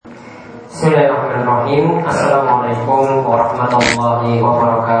Bismillahirrahmanirrahim. Assalamualaikum warahmatullahi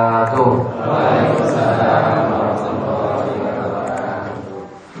wabarakatuh. Waalaikumsalam warahmatullahi wabarakatuh.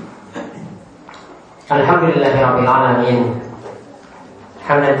 Alhamdulillahirabbil alamin.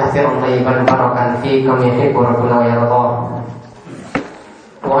 Hamdan katsiran thayyiban barakan fi kama yuhibbu rabbuna wa yarda.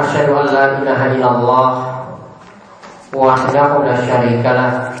 Wa asyhadu an la ilaha illallah wahdahu la syarika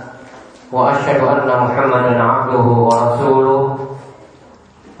lah. Wa asyhadu anna Muhammadan 'abduhu wa rasuluh.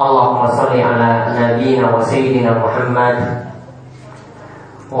 Allahumma shalli ala nabiyyina wa sayyidina Muhammad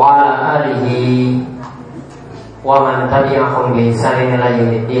wa ala alihi wa man tabi'ahum bi ihsanin ila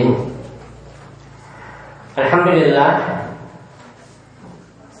yaumiddin. Alhamdulillah,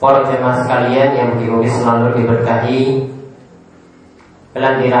 para jemaah sekalian yang dimuliakan selalu diberkahi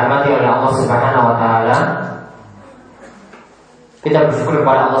dan dirahmati oleh Allah Subhanahu wa taala. Kita bersyukur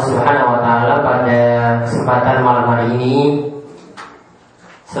kepada Allah Subhanahu wa taala pada kesempatan malam hari ini.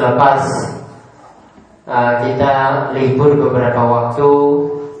 Selepas kita libur beberapa waktu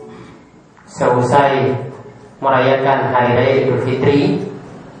seusai merayakan Hari Raya Idul Fitri,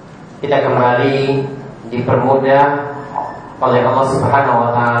 kita kembali dipermudah oleh Allah Subhanahu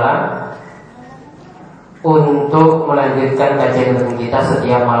wa taala untuk melanjutkan kajian kita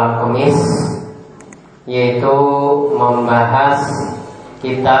setiap malam Kamis, yaitu membahas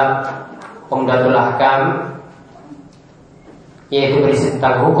kitab Umdatul Ahkam, yaitu berisi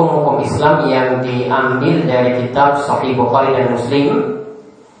tentang hukum-hukum Islam yang diambil dari kitab Sahih Bukhari dan Muslim.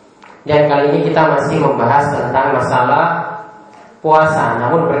 Dan kali ini kita masih membahas tentang masalah puasa,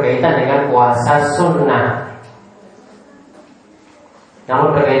 namun berkaitan dengan puasa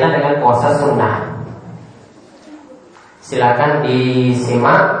sunnah. Silakan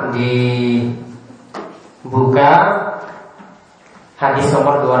disimak, dibuka hadis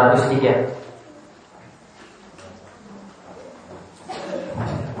nomor 203.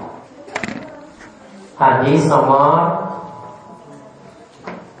 Hadis nomor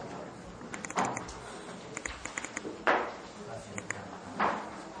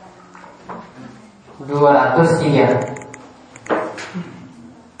 203.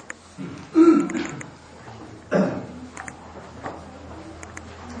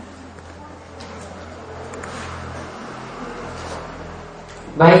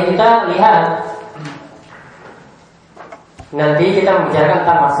 Baik, kita lihat. Nanti kita membicarakan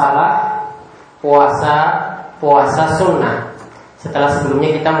tentang masalah puasa sunnah, setelah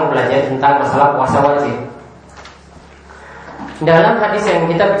sebelumnya kita mempelajari tentang masalah puasa wajib. Dalam hadis yang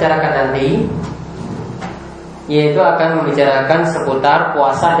kita bicarakan nanti, yaitu akan membicarakan seputar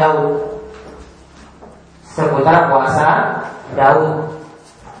puasa Daud.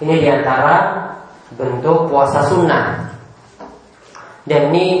 Ini diantara bentuk puasa sunnah.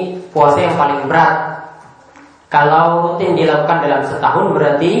 Dan ini puasa yang paling berat. Kalau rutin dilakukan dalam setahun,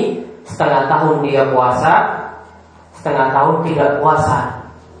 berarti setengah tahun dia puasa, setengah tahun tidak puasa.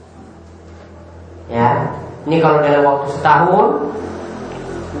 Ya, ini kalau dalam waktu setahun,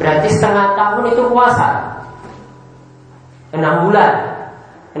 berarti setengah tahun itu puasa. 6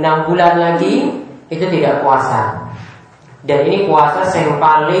 bulan lagi itu tidak puasa. Dan ini puasa yang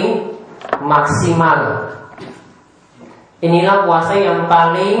paling maksimal. Inilah puasa yang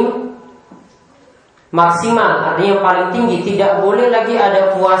paling maksimal, artinya yang paling tinggi. Tidak boleh lagi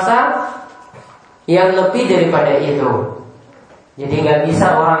ada puasa yang lebih daripada itu. Jadi nggak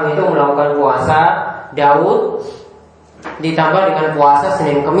bisa orang itu melakukan puasa Daud ditambah dengan puasa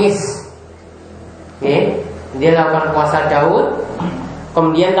Senin Kemis. Dia lakukan puasa Daud,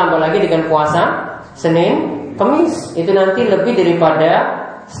 kemudian tambah lagi dengan puasa Senin Kemis. Itu nanti lebih daripada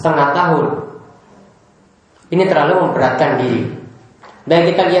setengah tahun. Ini terlalu memberatkan diri.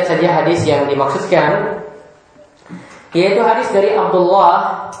 Baik, kita lihat saja hadis yang dimaksudkan, yaitu hadis dari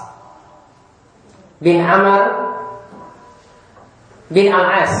Abdullah bin Amr bin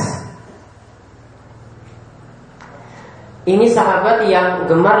Al-As. Ini sahabat yang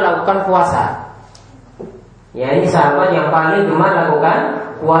gemar lakukan puasa. Ya, ini sahabat yang paling gemar lakukan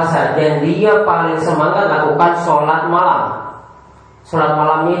puasa, dan dia paling semangat lakukan sholat malam. Sholat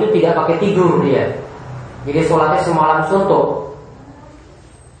malamnya itu tidak pakai tidur dia. Jadi sholatnya semalam suntuk.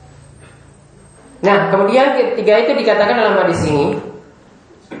 Nah, kemudian ketiga itu dikatakan dalam hadis ini,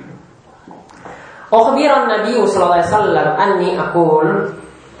 Ukhbiran Nabi sallallahu alaihi wasallam anni aqul,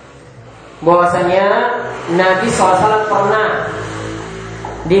 bahwasanya Nabi SAW pernah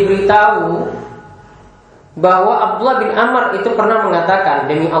diberitahu bahwa Abdullah bin Amr itu pernah mengatakan,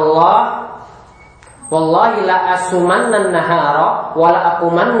 demi Allah, wallahi la asumanna nahara wa la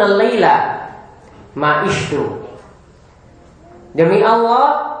aqumanna laila ma ishtu. Demi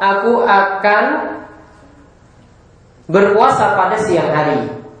Allah, aku akan berpuasa pada siang hari,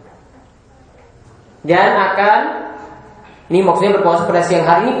 dan akan, ini maksudnya berpuasa pada siang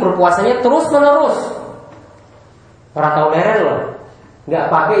hari ini berpuasanya terus menerus. Orang tahu leren loh, nggak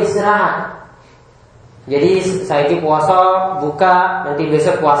pakai istirahat. Jadi saya ini puasa, buka, nanti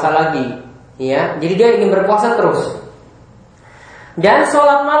besok puasa lagi, ya. Jadi dia ingin berpuasa terus. Dan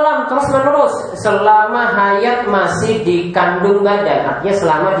sholat malam terus menerus selama hayat masih dikandung badan, artinya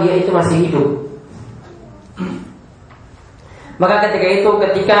selama dia itu masih hidup. Maka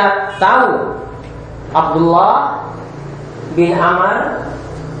ketika tahu Abdullah bin Amr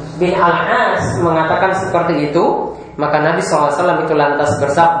bin Al-As mengatakan seperti itu, maka Nabi SAW itu lantas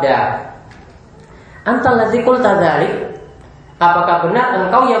bersabda, "Antal ladzi qulta dzalik?" Apakah benar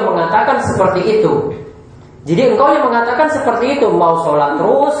engkau yang mengatakan seperti itu? Jadi engkau yang mengatakan seperti itu, mau sholat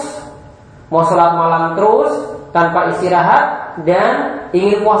terus, mau sholat malam terus tanpa istirahat, dan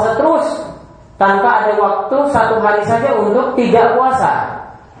ingin puasa terus tanpa ada waktu satu hari saja untuk tidak puasa.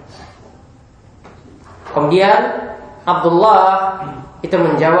 Kemudian Abdullah itu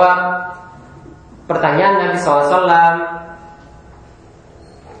menjawab pertanyaan Nabi SAW,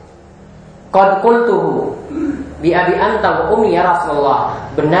 "Qad qultuhu bi abi anta wa ummi ya Rasulullah."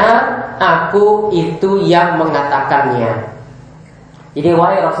 Benar, aku itu yang mengatakannya. Jadi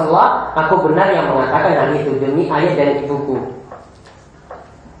wahai Rasulullah, aku benar yang mengatakan hal itu demi ayah dan ibuku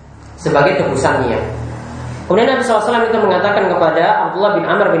sebagai tebusannya. Kemudian Nabi SAW itu mengatakan kepada Abdullah bin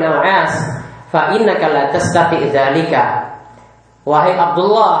Amr bin Al-As, "Fa innaka la tastati' dzalika." Wahai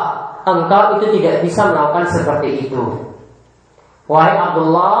Abdullah, engkau itu tidak bisa melakukan seperti itu. Wahai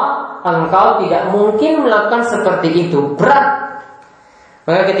Abdullah, engkau tidak mungkin melakukan seperti itu, berat.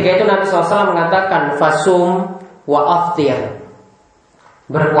 Maka ketika itu Nabi SAW mengatakan, "Fasum wa aftir."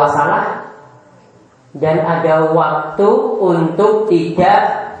 Berpuasalah dan ada waktu untuk tidak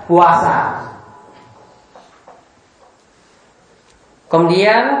puasa.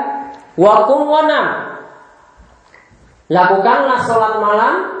 Kemudian waqum wanam, lakukanlah sholat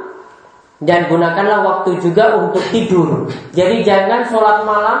malam dan gunakanlah waktu juga untuk tidur. Jadi jangan sholat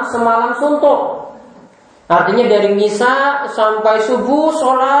malam semalam suntuk. Artinya dari misa sampai subuh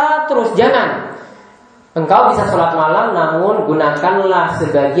sholat terus, jangan. Engkau bisa sholat malam, namun gunakanlah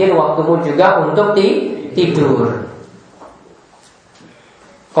sebagian waktumu juga untuk tidur.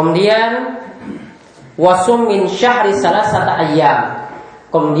 Kemudian wasum min syahri salasata ayyam.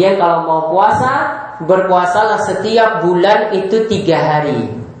 Kemudian kalau mau puasa, berpuasalah setiap bulan itu 3 hari.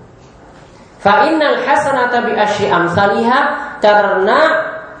 Fa innal hasanata bi asyi amsalihha, karena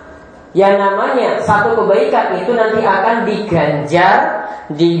yang namanya satu kebaikan itu nanti akan diganjar,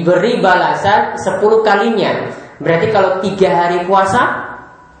 diberi balasan 10 kalinya. Berarti kalau 3 hari puasa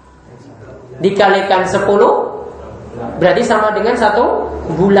dikalikan 10, berarti sama dengan 1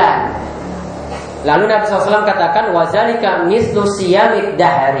 bulan. Lalu Nabi SAW katakan, wazalika mislu siyamid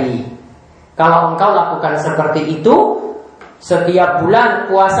dahari. Kalau engkau lakukan seperti itu, setiap bulan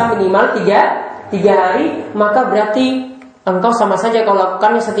puasa minimal 3 hari, maka berarti engkau sama saja kalau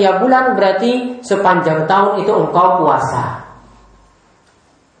lakukannya setiap bulan, berarti sepanjang tahun itu engkau puasa.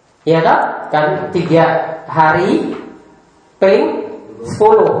 Ya kan? 3 hari ping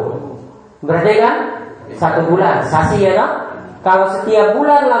 10, berarti kan 1 bulan. Sasi ya kan? Kalau setiap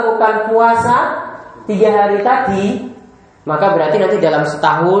bulan lakukan puasa 3 hari tadi, maka berarti nanti dalam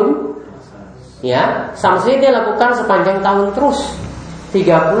setahun, ya, sama saja dia lakukan sepanjang tahun terus.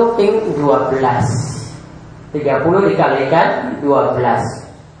 30 ping 12, 30 dikalikan 12.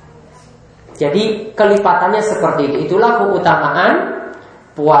 Jadi kelipatannya seperti itu. Itulah keutamaan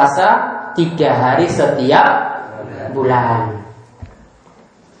puasa 3 hari setiap bulan.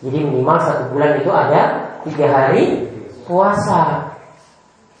 Jadi minimal 1 bulan itu ada 3 hari puasa.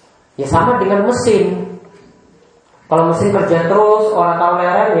 Ya sama dengan mesin. Kalau mesin kerja terus, orang tahu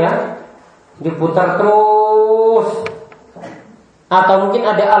leren ya, diputar terus. Atau mungkin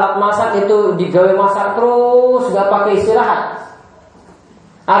ada alat masak itu digawe masak terus, gak pakai istirahat.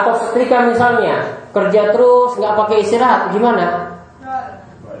 Atau setrika misalnya, kerja terus gak pakai istirahat, gimana?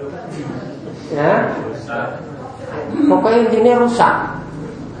 Ya, pokoknya intinya rusak.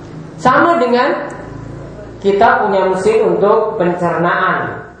 Sama dengan kita punya mesin untuk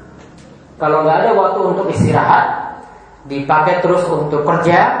pencernaan. Kalau nggak ada waktu untuk istirahat, dipakai terus untuk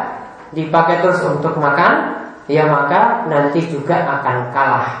kerja, dipakai terus untuk makan, ya maka nanti juga akan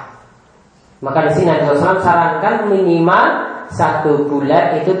kalah. Maka di sini Nabi SAW sarankan minimal 1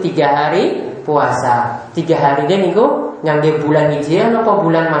 bulan itu 3 hari puasa. 3 hari dia niku ngangge bulan Hijriah atau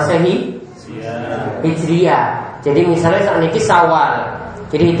bulan Masehi? Hijriah. Jadi misalnya saat ini Syawal,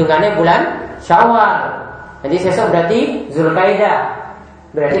 jadi hitungannya bulan Syawal. Nanti besok berarti Zulkaidah.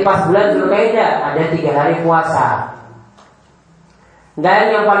 Berarti pas bulan Zulkaidah ada 3 hari puasa.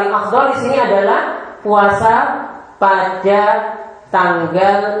 Dan yang paling afdal di sini adalah puasa pada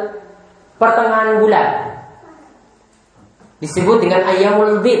tanggal pertengahan bulan. Disebut dengan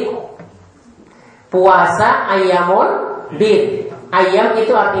ayyamul bid. Puasa ayyamul bid. Ayyam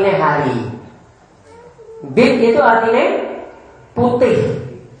itu artinya hari. Bid itu artinya putih.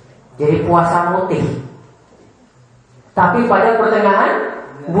 Jadi puasa putih. Tapi pada pertengahan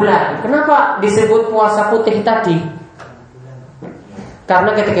bulan. Kenapa disebut puasa putih tadi?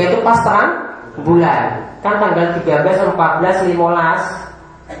 Karena ketika itu pas terang bulan. Kan tanggal 13, 14, 15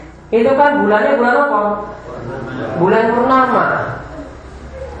 itu kan bulannya bulan apa? Bulan purnama.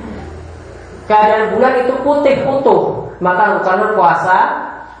 Keadaan bulan itu putih utuh. Maka lakukan puasa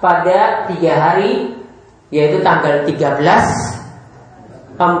pada 3 hari, yaitu tanggal 13,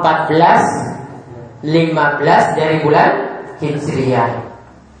 14, 15 dari bulan Hijriah.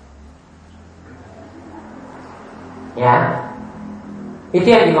 Ya, itu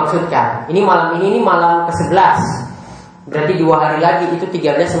yang dimaksudkan. Ini malam ke-11. Berarti 2 hari lagi, itu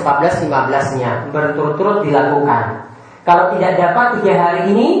 13, 14, 15-nya berturut-turut dilakukan. Kalau tidak dapat 3 hari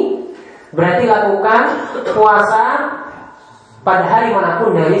ini, berarti lakukan puasa pada hari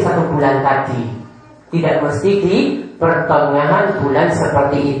manapun dari 1 bulan tadi. Tidak mesti di pertengahan bulan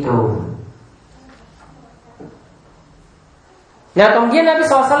seperti itu. Nah, kemudian Nabi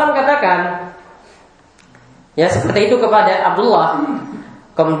SAW katakan, ya seperti itu kepada Abdullah.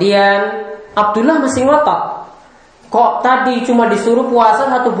 Kemudian Abdullah masih ngotot. Kok tadi cuma disuruh puasa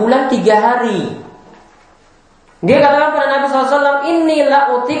 1 bulan 3 hari? Dia katakan pada Nabi SAW, "Inni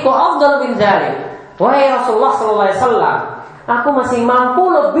la utiqu afdal min dzalik." Wahai Rasulullah SAW, aku masih mampu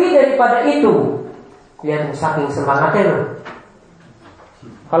lebih daripada itu. Lihat saking semangatnya loh.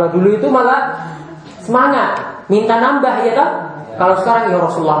 Kalau dulu itu malah semangat, minta nambah ya toh. Kalau sekarang ya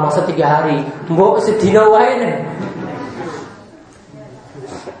Rasulullah masa 3 hari, mbok sedina wae nih.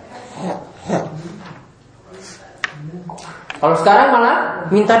 Kalau sekarang malah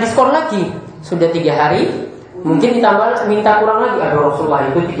minta diskon lagi. Sudah 3 hari, mungkin ditambah minta kurang lagi. Aduh Rasulullah,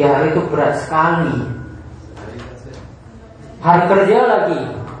 itu 3 hari itu berat sekali. Hari kerja lagi,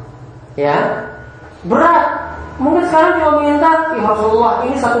 ya berat. Mungkin sekarang cuma minta, ya Rasulullah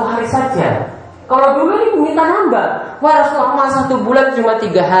ini 1 hari saja. Kalau dulu ini minta nambah. Wah Rasulullah 1 bulan cuma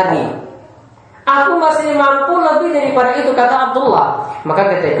 3 hari. Aku masih mampu lebih daripada itu, kata Abdullah. Maka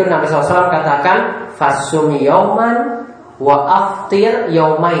ketika itu Nabi SAW katakan, fasum yauman wa aftir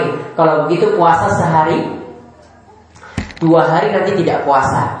yaumain. Kalau begitu puasa sehari, 2 hari nanti tidak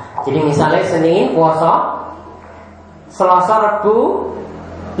puasa. Jadi misalnya Senin puasa, Selasa Rabu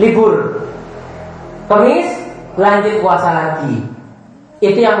libur, Kamis lanjut puasa lagi.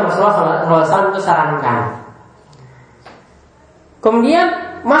 Itu yang Rasulullah SAW itu sarankan. Kemudian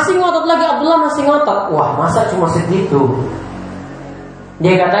masih ngotot lagi, Abdullah masih ngotot. Wah masa cuma segitu?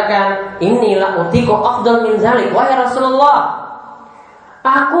 Dia katakan, "Inilah utiku afdal min dzalik." Wahai Rasulullah,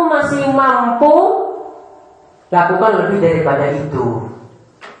 aku masih mampu lakukan lebih daripada itu.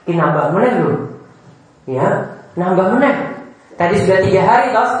 Ini nambah meneh loh. Ya, nambah meneh. Tadi sudah 3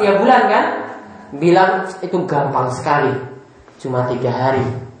 hari toh setiap bulan kan? Bilang itu gampang sekali. Cuma 3 hari.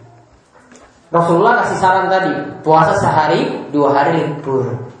 Rasulullah kasih saran tadi, puasa sehari, 2 hari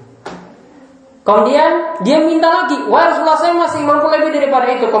libur. Kemudian dia minta lagi, wah Rasulullah saya masih mampu lebih daripada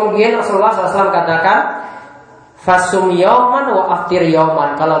itu. Kemudian Rasulullah SAW katakan, fasum yauman wa aftir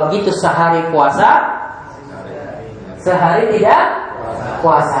yauman. Kalau begitu sehari puasa, sehari tidak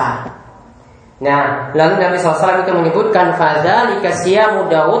puasa. Nah, lalu Nabi SAW itu menyebutkan fadzalika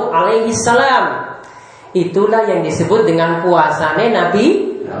siyamu Daud alaihi salam. Itulah yang disebut dengan puasanya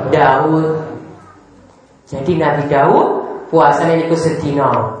Nabi Daud. Jadi Nabi Daud puasanya itu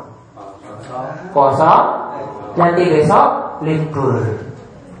sedina. Puasa, nanti besok libur.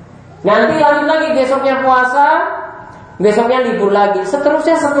 Nanti lanjut lagi besoknya puasa, besoknya libur lagi.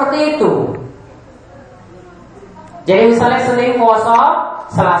 Seterusnya seperti itu. Jadi misalnya Senin puasa,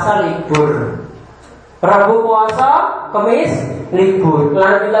 Selasa libur, Rabu puasa, Kamis libur,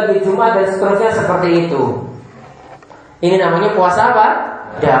 lanjut lagi Jumat dan seterusnya seperti itu. Ini namanya puasa apa?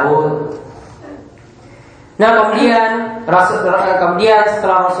 Daud. Nah kemudian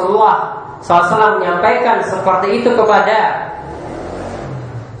setelah Rasulullah SAW menyampaikan seperti itu kepada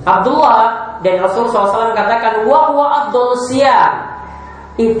Abdullah, dan Rasulullah SAW katakan, wa afdhalus siyam,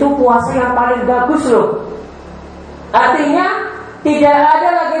 itu puasa yang paling bagus loh. Artinya tidak ada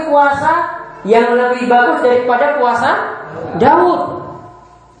lagi puasa yang lebih bagus daripada puasa Daud.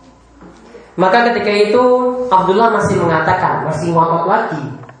 Maka ketika itu Abdullah masih mengatakan, masih ngotot lagi.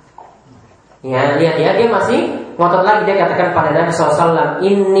 Ya, lihat ya, dia masih ngotot lagi, dia katakan pada Nabi SAW,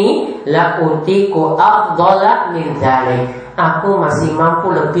 inni la utiku afdala min dzalik. Aku masih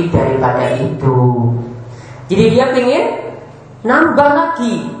mampu lebih daripada itu. Jadi dia ingin nambah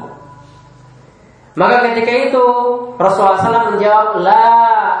lagi. Maka ketika itu Rasulullah SAW menjawab, la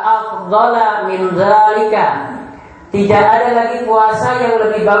afdala min dzalika. Tidak ada lagi puasa yang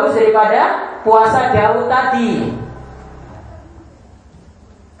lebih bagus daripada puasa Daud tadi.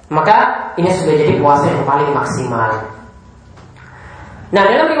 Maka ini sudah jadi puasa yang paling maksimal. Nah,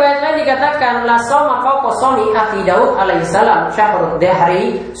 dalam riwayat lain dikatakan la shauma fawqa shaumi akhi Daud alaihissalam syahrud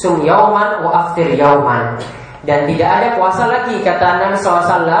dahri sum yauman wa aftir yauman. Dan tidak ada puasa lagi, kata Nabi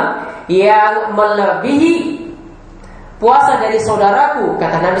SAW, yang melebihi puasa dari saudaraku,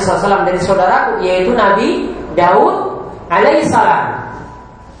 kata Nabi SAW, dari saudaraku, yaitu Nabi Daud alaihissalam.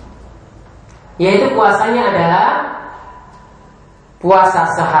 Yaitu puasanya adalah puasa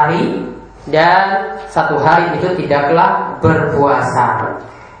sehari dan satu hari itu tidaklah berpuasa.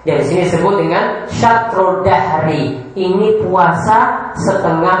 Dan di sini disebut dengan syatrul dahri. Ini puasa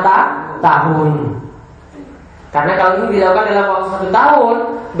setengah tahun. Karena kalau ini dilakukan dalam waktu 1 tahun,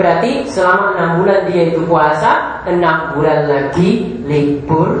 berarti selama 6 bulan dia itu puasa, 6 bulan lagi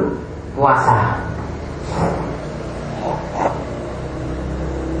libur puasa.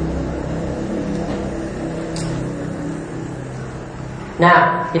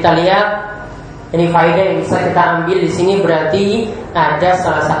 Nah, kita lihat ini faedah yang bisa kita ambil di sini, berarti ada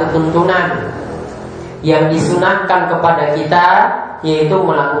salah satu tuntunan yang disunahkan kepada kita, yaitu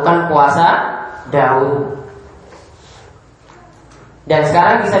melakukan puasa Daud. Dan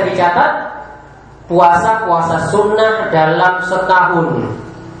sekarang bisa dicatat puasa-puasa sunnah dalam setahun.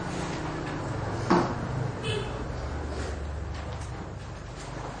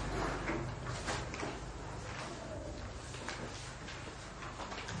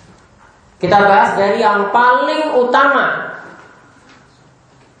 Kita bahas dari yang paling utama,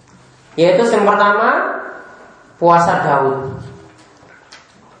 yaitu yang pertama puasa Daud,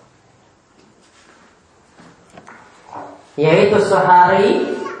 yaitu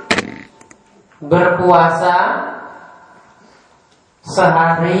sehari berpuasa,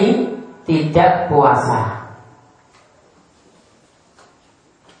 sehari tidak puasa.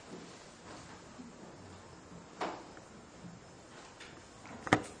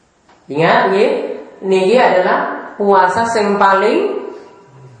 Ingat, ini adalah puasa yang paling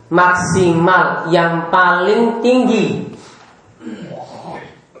maksimal, yang paling tinggi.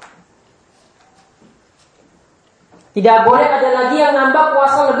 Tidak boleh ada lagi yang nambah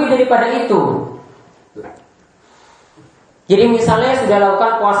puasa lebih daripada itu. Jadi misalnya sudah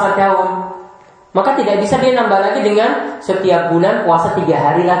lakukan puasa Daud, maka tidak bisa dia nambah lagi dengan setiap bulan puasa 3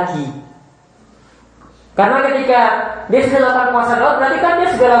 hari lagi. Karena ketika dia sudah lakukan puasa Daud, berarti kan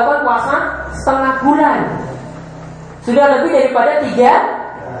dia sudah lakukan puasa setengah bulan. Sudah lebih daripada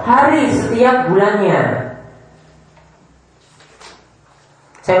 3 hari setiap bulannya.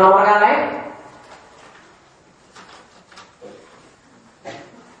 Saya nomorkan lagi.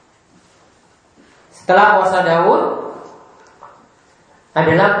 Setelah puasa Daud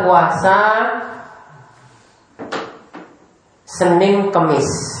adalah puasa Senin Kemis.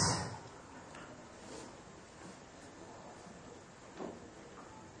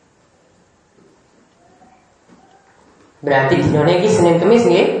 Berarti dinane iki Senin Kemis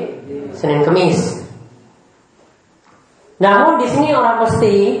nggih? Senin Kemis. Namun di sini orang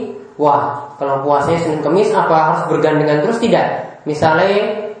mesti, wah, kalau puasanya Senin Kemis apa harus bergandengan terus? Tidak.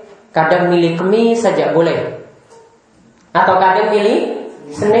 Misalnya kadang milih Kemis saja boleh, atau kadang milih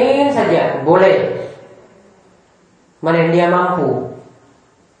Senin saja boleh, mana yang dia mampu.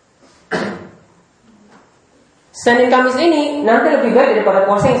 Senin Kamis ini nanti lebih baik daripada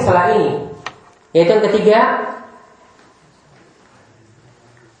puasa yang setelah ini, yaitu yang ketiga,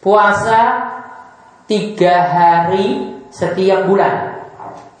 puasa 3 hari setiap bulan.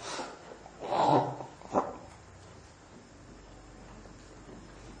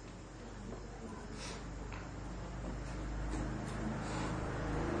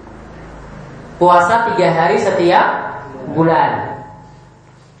 Puasa 3 hari setiap bulan.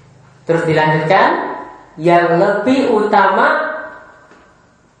 Terus dilanjutkan, yang lebih utama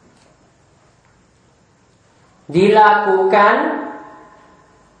dilakukan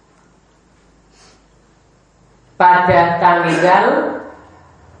pada tanggal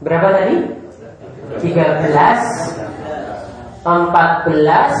berapa tadi? 13,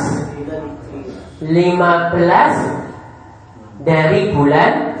 14, 15 dari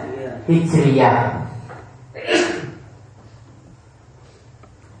bulan Hijriyah.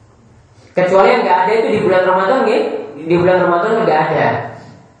 Kecuali yang nggak ada itu di bulan Ramadan, nih. Di bulan Ramadan nggak ada.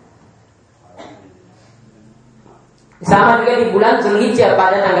 Sama juga di bulan Zulhijjah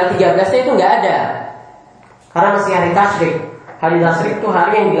pada tanggal 13-nya itu nggak ada, karena masih hari tasyrik. Hari tasyrik itu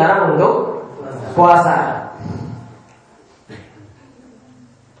hari yang dilarang untuk puasa.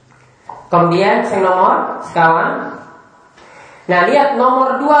 Kemudian yang nomor sekawan. Nah, lihat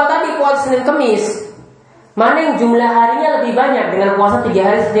nomor 2 tadi puasa Senin Kemis. Mana yang jumlah harinya lebih banyak dengan puasa 3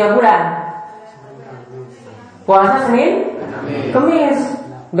 hari setiap bulan? Puasa Senin Kemis.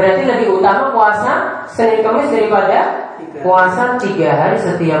 Berarti lebih utama puasa Senin Kemis daripada puasa 3 hari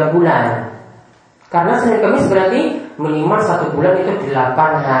setiap bulan. Karena Senin Kemis berarti minimal 1 bulan itu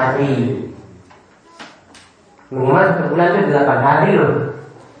 8 hari. Minimal 1 bulan itu 8 hari loh.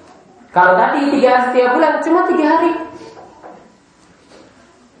 Kalau tadi 3 hari setiap bulan cuma 3 hari.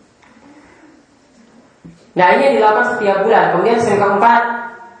 Nah, ini yang dilakukan setiap bulan. Kemudian yang keempat,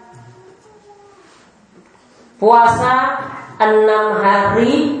 puasa 6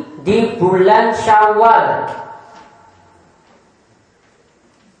 hari di bulan Syawal.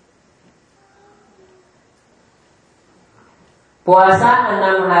 Puasa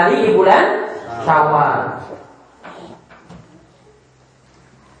 6 hari di bulan Syawal.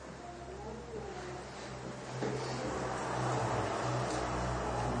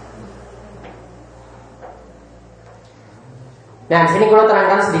 Nah, di sini kalau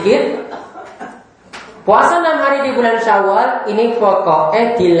terangkan sedikit. Puasa 6 hari di bulan Syawal ini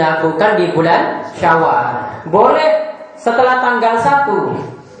pokoknya dilakukan di bulan Syawal. Boleh setelah tanggal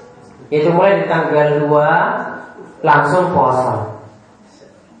 1, yaitu mulai di tanggal 2 langsung puasa.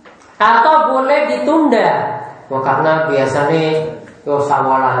 Atau boleh ditunda. Karena biasanya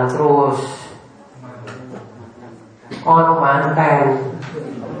Syawalan terus ono manten.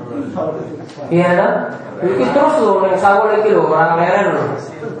 Iya kan? Iki terus loh, yang Syawal lagi loh, orang leren loh.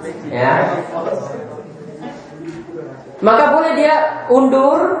 Ya. Maka boleh dia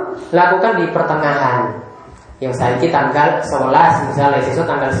undur, lakukan di pertengahan. Yang saya tanggal 11 misalnya, besok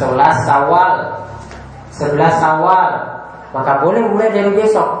tanggal 11 Syawal, 11 Syawal, maka boleh mulai dari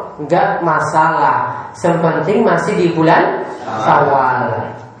besok, enggak masalah. Sepenting masih di bulan Syawal.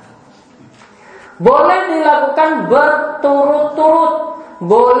 Boleh dilakukan berturut-turut,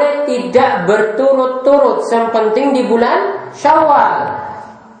 boleh tidak berturut-turut, sepenting di bulan Syawal.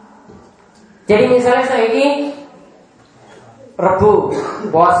 Jadi misalnya saya ini Rebu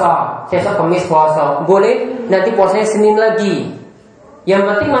puasa, besok Kamis puasa, boleh nanti puasanya Senin lagi. Yang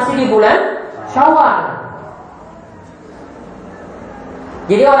penting masih di bulan Syawal.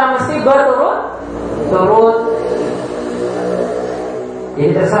 Jadi orang mesti berturut-turut.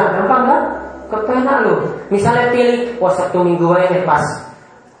 Jadi terserah, gampang kan? Kepenak loh. Misalnya pilih puasa Sabtu Minggu ini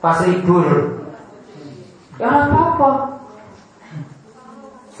pas libur. Ya apa-apa.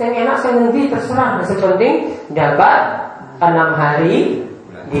 Saya enak, saya ngendi terserah. Yang penting dapat 6 hari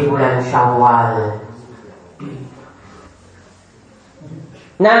di bulan Syawal.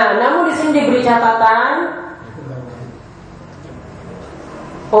 Nah, namun di sini diberi catatan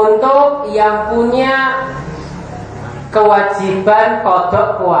untuk yang punya kewajiban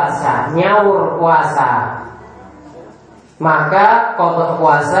qadha puasa, nyaur puasa, maka qadha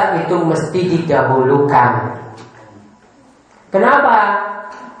puasa itu mesti didahulukan. Kenapa?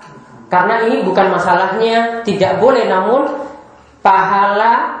 Karena ini bukan masalahnya tidak boleh, namun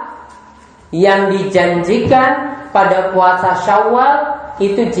pahala yang dijanjikan pada puasa Syawal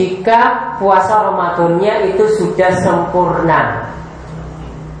itu jika puasa Ramadannya itu sudah sempurna.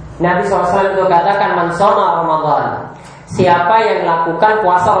 Nabi SAW itu katakan, man shoma Ramadhan, siapa yang lakukan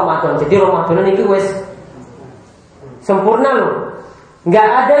puasa Ramadan. Jadi Ramadan ini wes sempurna loh, nggak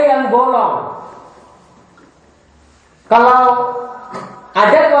ada yang bolong. Kalau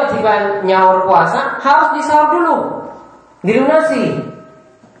ada kewajiban nyaur puasa, harus disahur dulu, dilunasi.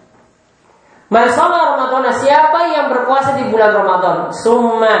 Man shoma Ramadhan, siapa yang berpuasa di bulan Ramadan,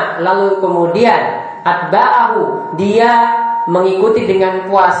 summa, lalu kemudian atba'ahu, dia mengikuti dengan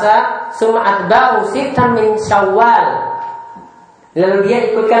puasa, summa atba'u sittan min Syawal, lalu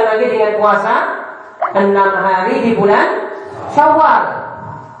dia ikutkan lagi dengan puasa 6 hari di bulan Syawal,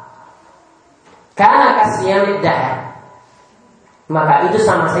 karena kasiyamid dahr, maka itu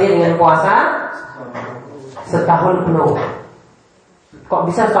sama saja dengan puasa setahun penuh. Kok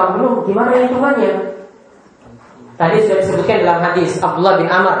bisa setahun penuh? Gimana hitungannya? Tadi sudah disebutkan dalam hadis Abdullah bin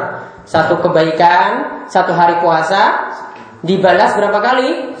Amr, satu kebaikan, satu hari puasa dibalas berapa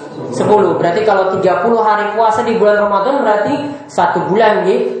kali? 10. Berarti kalau 30 hari puasa di bulan Ramadan berarti 1 bulan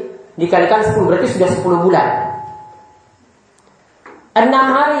dikalikan 10, berarti sudah 10 bulan. 6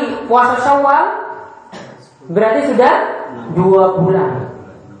 hari puasa Syawal berarti sudah 2 bulan.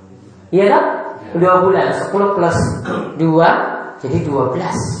 Iya kan? 2 bulan, 10 plus 2 jadi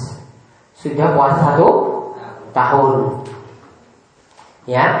 12. Sudah puasa tahun.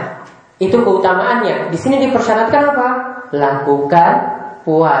 Ya, itu keutamaannya. Di sini dipersyaratkan apa? Lakukan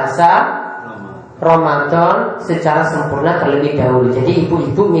puasa Ramadan secara sempurna terlebih dahulu. Jadi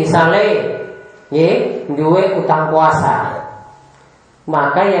ibu-ibu misalnya duwe utang puasa,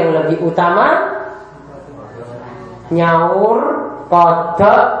 maka yang lebih utama nyaur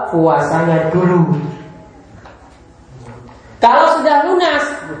kodok puasanya dulu. Kalau sudah lunas,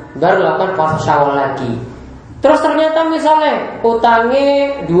 baru lakukan puasa Syawal lagi. Terus ternyata misalnya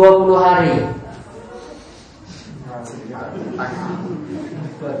utangnya 20 hari,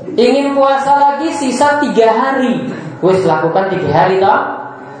 ingin puasa lagi sisa 3 hari, wis lakukan 3 hari toh.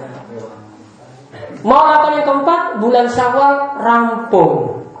 Mau lakukan yang keempat, bulan Syawal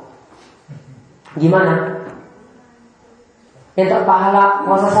rampung. Gimana? Yang tak pahala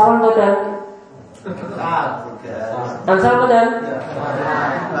puasa Syawal betul? Ansal betul?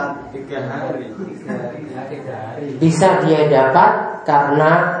 3 hari. Bisa dia dapat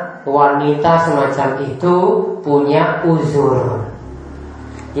karena wanita semacam itu punya uzur.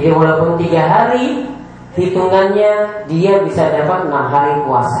 Jadi walaupun 3 hari, hitungannya dia bisa dapat 6 hari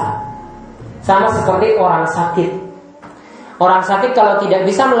puasa. Sama seperti orang sakit. Orang sakit kalau tidak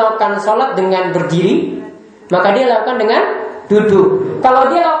bisa melakukan sholat dengan berdiri, maka dia lakukan dengan duduk. Kalau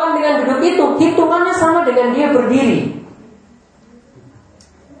dia lakukan dengan duduk itu, hitungannya sama dengan dia berdiri.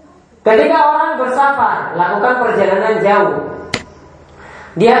 Ketika orang bersafar, lakukan perjalanan jauh,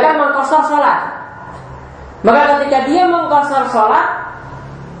 dia akan mengqashar sholat. Maka ketika dia mengqashar sholat,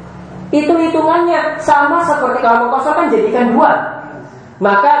 itu hitungannya sama seperti kalau mengqashar kan jadikan 2.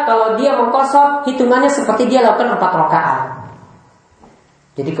 Maka kalau dia mengqashar, hitungannya seperti dia lakukan 4 rakaat.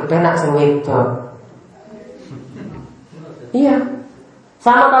 Jadi kepenak semua itu. Iya.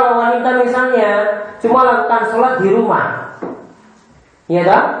 Sama kalau wanita misalnya cuma lakukan sholat di rumah, iya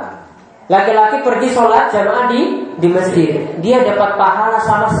tak? Laki-laki pergi sholat jamaah di masjid, dia dapat pahala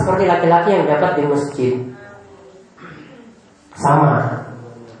sama seperti laki-laki yang dapat di masjid. Sama.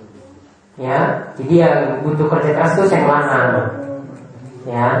 Ya, jadi yang butuh kerja keras itu yang mana?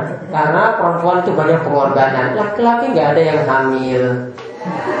 Ya, karena perempuan itu banyak pengorbanan. Laki-laki nggak ada yang hamil,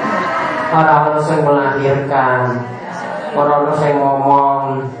 orang-orang yang melahirkan, orang-orang yang ngomong,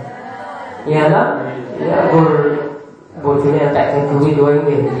 ya lah, ya bojone tak duwe doang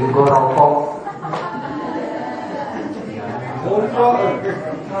deh, nggo rokok.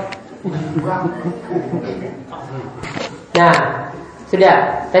 Nah, sudah.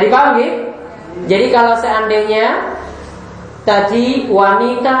 Tadi paham ya? Jadi kalau seandainya tadi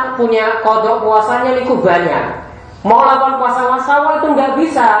wanita punya kodok puasanya niku banyak, mau lakukan puasa Syawal itu nggak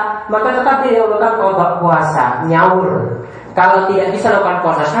bisa, maka tetap dia lakukan kodok puasa nyaur. Kalau tidak bisa melakukan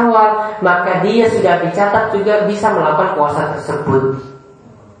puasa Syawal, maka dia sudah dicatat juga bisa melakukan puasa tersebut.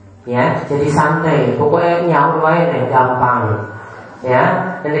 Ya, jadi santai, pokoknya nyaur wae deh, gampang.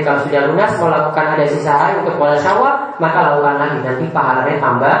 Ya, nanti kalau sudah lunas melakukan ada sisa hari untuk puasa Syawal, maka lakukan lagi, nanti pahalanya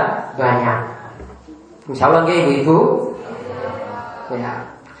tambah banyak. Insyaallah nggih ibu-ibu. Ya.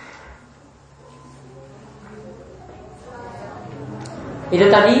 Itu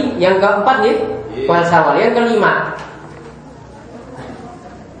tadi yang keempat nih, puasa Syawal. Yang kelima,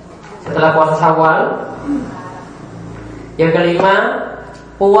 setelah puasa Syawal, yang kelima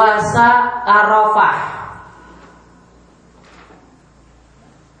puasa Arafah.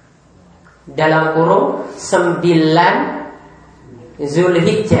 Dalam kurung 9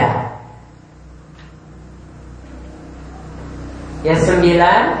 Zulhijjah. Ya 9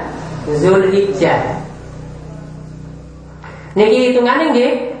 Zulhijjah. Niki hitungannya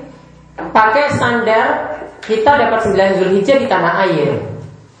nggih, pakai standar kita dapat 9 Zulhijjah di tanah air.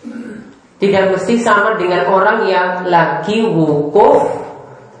 Tidak mesti sama dengan orang yang lagi wukuf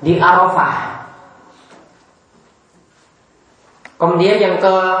di Arafah. Kemudian yang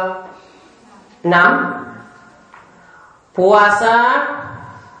ke-6, puasa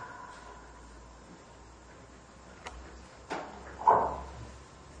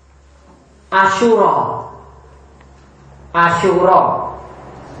Asyura.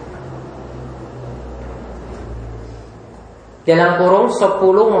 Dalam kurung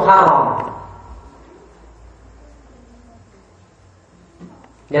 10 Muharram.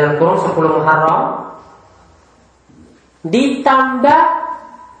 Dalam kurung 10 Muharram ditambah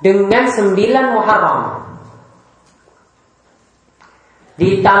dengan 9 Muharram.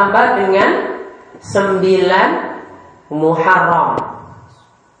 Ditambah dengan 9 Muharram.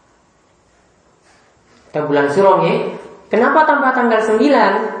 Kita bulan Surong ya. Kenapa tambah tanggal 9?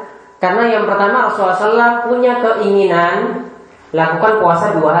 Karena yang pertama Rasulullah SAW punya keinginan lakukan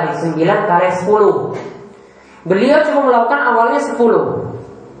puasa 2 hari, 9 kali 10. Beliau cuma melakukan awalnya 10.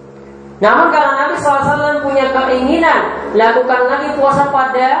 Namun karena Nabi SAW punya keinginan lakukan lagi puasa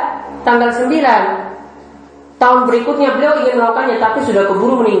pada tanggal 9, tahun berikutnya beliau ingin melakukannya, tapi sudah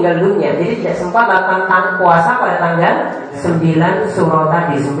keburu meninggal dunia, jadi tidak sempat melakukan puasa pada tanggal 9 Syawal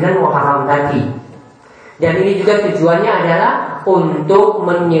tadi, 9 Muharram tadi. Dan ini juga tujuannya adalah untuk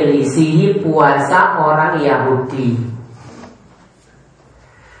menyelisihi puasa orang Yahudi.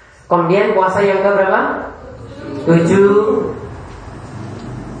 Kemudian puasa yang keberapa? 7.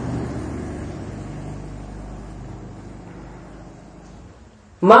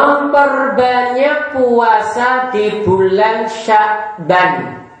 Memperbanyak puasa di bulan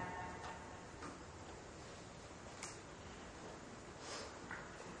Sya'ban.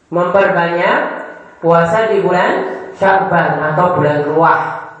 Memperbanyak puasa di bulan Sya'ban atau bulan Ruah.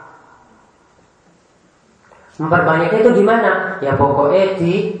 Memperbanyaknya itu di mana? Ya pokoknya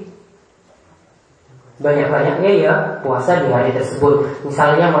di banyak-banyaknya ya puasa di hari tersebut.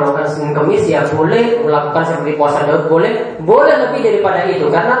 Misalnya melakukan Senin Kemis ya boleh, melakukan seperti puasa Daud boleh lebih daripada itu,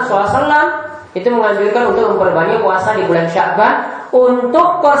 karena Rasulullah itu menganjurkan untuk memperbanyak puasa di bulan Sya'ban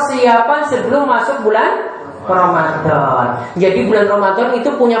untuk persiapan sebelum masuk bulan Ramadan. Jadi bulan Ramadan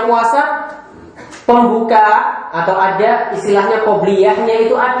itu punya puasa pembuka atau ada istilahnya qobliyahnya,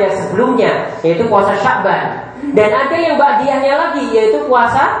 itu ada sebelumnya, yaitu puasa Sya'ban, dan ada yang ba'diyahnya lagi, yaitu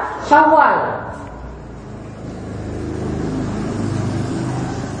puasa Syawal.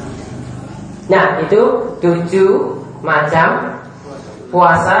 Nah, itu 7 macam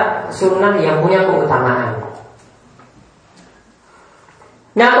puasa sunnah yang punya keutamaan.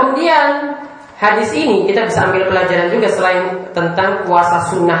 Nah, kemudian hadis ini kita bisa ambil pelajaran juga selain tentang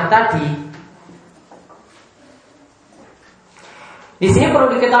puasa sunnah tadi. Di sini perlu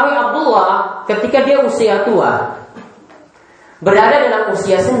diketahui Abdullah ketika dia usia tua, berada dalam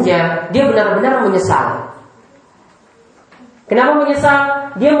usia senja, dia benar-benar menyesal. Kenapa menyesal?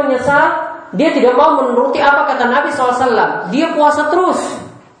 Dia menyesal dia tidak mau menuruti apa kata Nabi SAW. Dia puasa terus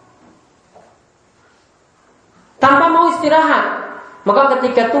tanpa mau istirahat. Maka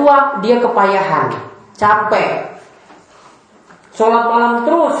ketika tua dia kepayahan, capek, sholat malam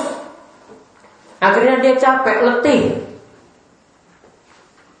terus. Akhirnya dia capek, letih.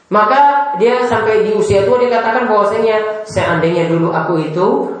 Maka dia sampai di usia tua dia katakan bahwasanya seandainya dulu aku itu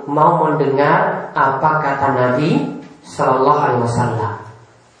mau mendengar apa kata Nabi SAW.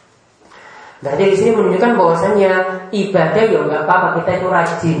 Berarti di sini menunjukkan bahwasanya ibadah ya nggak apa-apa, kita itu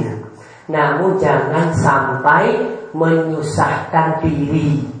rajin, namun jangan sampai menyusahkan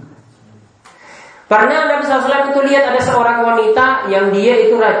diri. Karena Nabi SAW itu lihat ada seorang wanita yang dia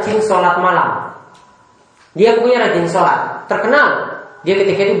itu rajin sholat malam. Dia punya rajin sholat, terkenal. Dia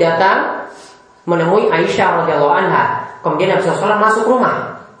ketika itu datang menemui Aisyah radhiyallahu anha. Kemudian Nabi SAW masuk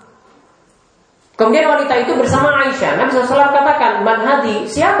rumah. Kemudian wanita itu bersama Aisyah. Nabi SAW katakan, "Man hadi?"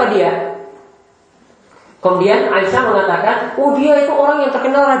 Siapa dia? Kemudian Aisyah mengatakan, "Oh, dia itu orang yang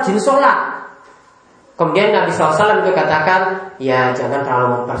terkenal rajin sholat." Kemudian Nabi SAW itu katakan, "Ya, jangan terlalu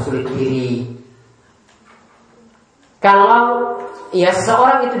mempersulit diri. Kalau ya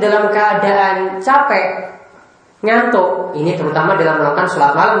seseorang itu dalam keadaan capek, ngantuk, ini terutama dalam melakukan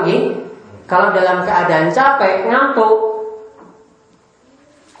sholat malam gini, kalau dalam keadaan capek, ngantuk,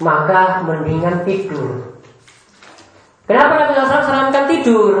 maka mendingan tidur." Kenapa Nabi SAW sarankan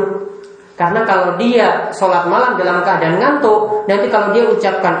tidur? Karena kalau dia sholat malam dalam keadaan ngantuk, nanti kalau dia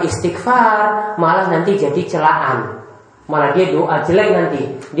ucapkan istighfar, malah nanti jadi celaan. Malah dia doa jelek nanti.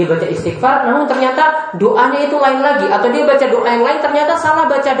 Dia baca istighfar, namun ternyata doanya itu lain lagi. Atau dia baca doa yang lain, ternyata salah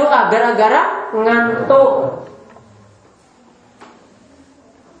baca doa gara-gara ngantuk.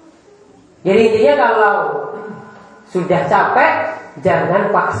 Jadi intinya kalau sudah capek,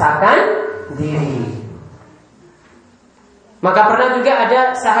 jangan paksakan diri. Maka pernah juga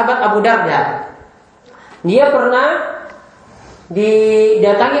ada sahabat Abu Darda. Dia pernah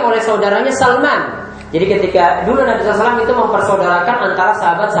didatangi oleh saudaranya Salman. Jadi ketika dulu Nabi SAW itu mempersaudarakan antara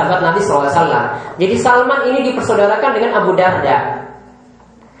sahabat-sahabat Nabi SAW. Jadi Salman ini dipersaudarakan dengan Abu Darda.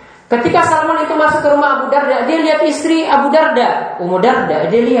 Ketika Salman itu masuk ke rumah Abu Darda, dia lihat istri Abu Darda, Ummu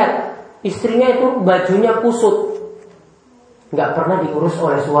Darda. Dia lihat istrinya itu bajunya kusut, nggak pernah diurus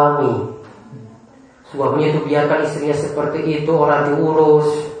oleh suami. Suaminya itu biarkan istrinya seperti itu, orang diurus.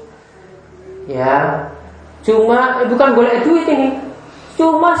 Ya, cuma bukan golek duit ini,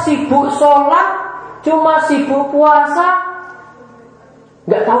 cuma sibuk sholat, cuma sibuk puasa,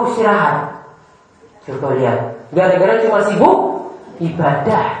 nggak tahu istirahat. Coba lihat, gara-gara cuma sibuk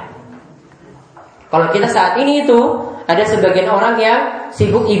ibadah. Kalau kita saat ini itu ada sebagian orang yang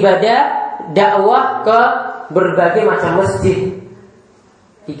sibuk ibadah, dakwah ke berbagai macam masjid,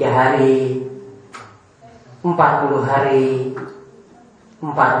 3 hari, 40 hari,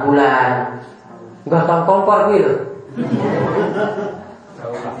 4 bulan. gotong kompor gitu.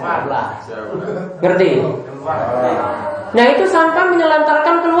 Ngerti? Nah itu sampai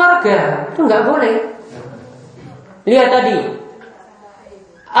menelantarkan keluarga, itu nggak boleh. Lihat tadi,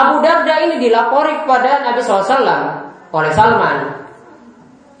 Abu Darda ini dilapori kepada Nabi SAW oleh Salman,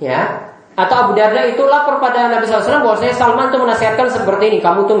 ya. Atau Abu Darda itu lapor pada Nabi SAW bahwasanya Salman tuh menasihatkan seperti ini,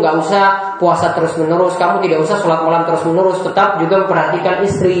 kamu tuh nggak usah puasa terus menerus, kamu tidak usah sholat malam terus menerus, tetap juga memperhatikan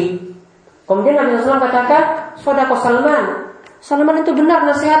istri. Kemudian Nabi SAW katakan, sodako Salman, Salman itu benar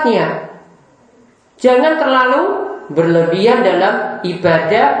nasihatnya. Jangan terlalu berlebihan dalam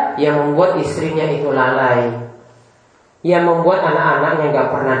ibadah yang membuat istrinya itu lalai, yang membuat anak-anaknya nggak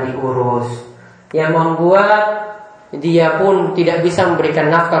pernah diurus, yang membuat dia pun tidak bisa memberikan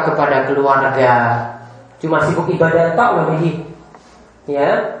nafkah kepada keluarga, cuma sibuk ibadah tok lebih,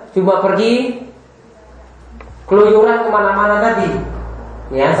 ya, cuma pergi keluyuran kemana-mana tadi,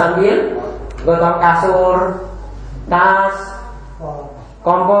 ya, sambil gotong kasur, tas,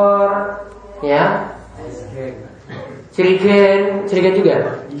 kompor, ya, cirigen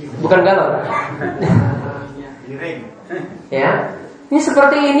juga, bukan galon, ya. Ini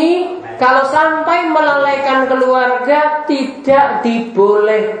seperti ini. Kalau sampai melalaikan keluarga tidak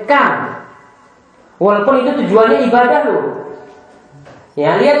dibolehkan. Walaupun itu tujuannya ibadah loh.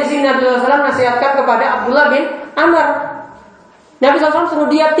 Ya, lihat di sini Nabi SAW nasihatkan kepada Abdullah bin Amr. Nabi SAW suruh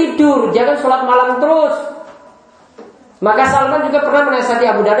dia tidur, jangan sholat malam terus. Maka Salman juga pernah menasihati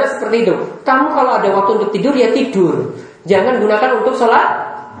Abu Darda seperti itu. Kamu kalau ada waktu untuk tidur ya tidur, jangan gunakan untuk sholat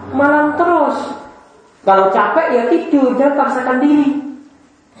malam terus. Kalau capek ya tidur, jangan paksakan diri.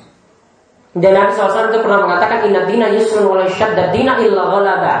 Dan Nabi SAW itu pernah mengatakan inna dina yusrun wa la yashaddad dina illa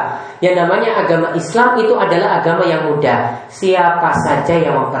ghalaba. Yang namanya agama Islam itu adalah agama yang mudah. Siapa saja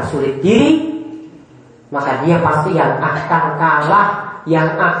yang mempersulit diri, maka dia pasti yang akan kalah, yang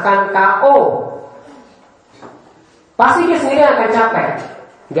akan KO. Pasti dia sendiri akan capek,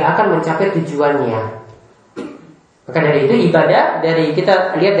 gak akan mencapai tujuannya. Maka dari itu ibadah, dari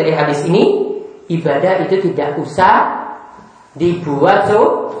kita lihat dari hadis ini, ibadah itu tidak usah dibuat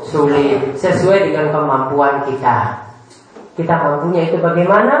sulit, sesuai dengan kemampuan kita. Kita mampunya itu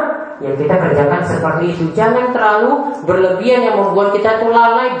bagaimana? Yang kita kerjakan seperti itu. Jangan terlalu berlebihan yang membuat kita tuh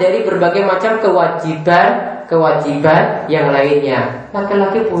lalai dari berbagai macam kewajiban yang lainnya.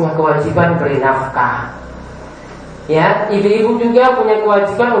 Laki-laki punya kewajiban beri nafkah, ya, ibu-ibu juga punya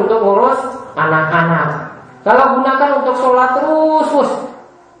kewajiban untuk ngurus anak-anak. Kalau gunakan untuk sholat terus,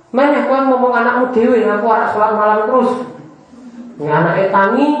 mana kau ngomong anakmu dewi, aku harus sholat malam terus. Ya anaknya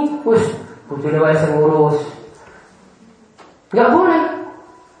tangi, bujune wae sing ngurus. Enggak boleh.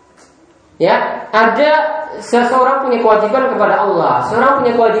 Ya, ada seseorang punya kewajiban kepada Allah, seorang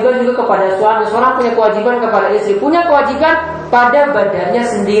punya kewajiban juga kepada suami, seorang punya kewajiban kepada istri, punya kewajiban pada badannya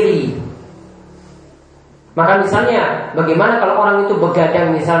sendiri. Maka misalnya, bagaimana kalau orang itu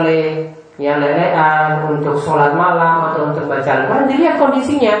begadang misalnya yang lelean untuk sholat malam atau untuk baca Al-Quran, dilihat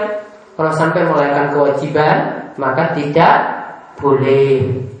kondisinya. Kalau sampai melalaikan kewajiban, maka tidak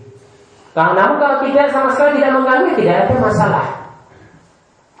boleh. Namun kalau tidak sama sekali tidak mengganggu, tidak ada masalah.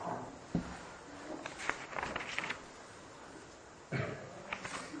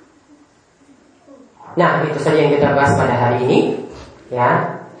 Nah, itu saja yang kita bahas pada hari ini,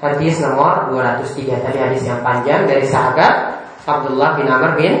 ya. Hadis nomor 203 tadi, hadis yang panjang dari sahabat Abdullah bin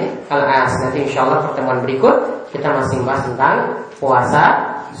Amr bin Al-As. Nanti insyaallah pertemuan berikut kita masih bahas tentang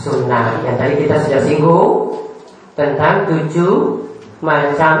puasa sunnah. Yang tadi kita sudah singgung tentang 7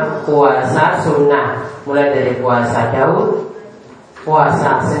 macam puasa sunnah, mulai dari puasa Daud,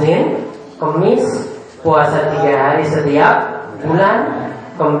 puasa Senin, Kamis, puasa 3 hari setiap bulan,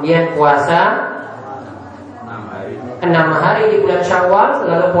 kemudian puasa 6 hari di bulan Syawal,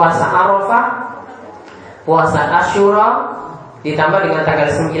 lalu puasa Arafah, puasa Asyura, ditambah dengan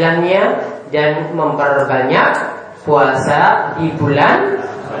tanggal 9-nya, dan memperbanyak puasa di bulan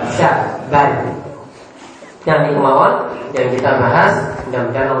Sya'ban. Yang kemauan yang kita bahas,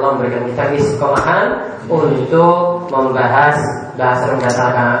 mudah-mudahan Allah memberikan kita istiqomahan untuk membahas bahasa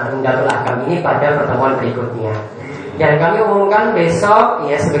Umdatul Ahkam ini pada pertemuan berikutnya. Dan kami umumkan besok,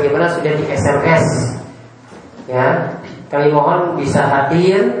 ya, sebagaimana sudah di SMS, ya, kami mohon bisa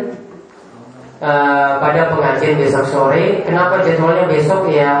hadir pada pengajian besok sore. Kenapa jadwalnya besok?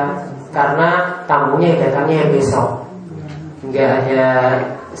 Ya, karena tamunya datangnya besok, nggak ada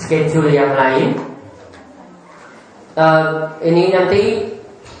schedule yang lain. Ini nanti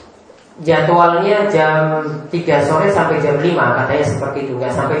jadwalnya jam 3 sore sampai jam 5, katanya seperti itu,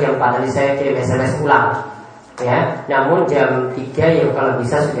 nggak sampai jam 4. Nanti saya kirim SMS ulang, ya. Namun jam 3 ya kalau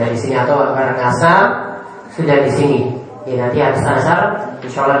bisa sudah di sini, atau bareng asar sudah di sini. Ya, nanti habis asar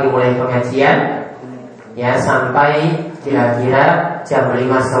insyaallah dimulai pengajian, ya sampai kira-kira jam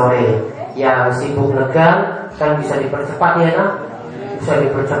 5 sore. Yang sibuk negang kan bisa dipercepat ya kan? Bisa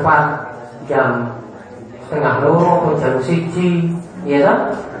dipercepat jam setengah loro atau jam 1, ya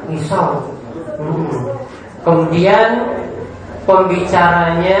kan? Misal. Kemudian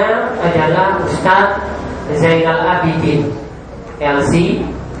pembicaranya adalah Ustadz Zainal Abidin LC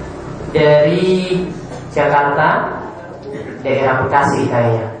dari Jakarta, daerah Bekasi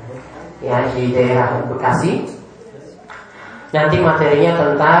kayaknya, ya di daerah Bekasi. Nanti materinya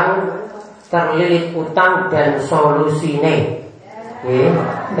tentang terlilit utang dan solusinya, ya,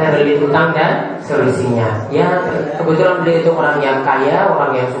 terlilit utang dan solusinya. Ya kebetulan beliau itu orang yang kaya,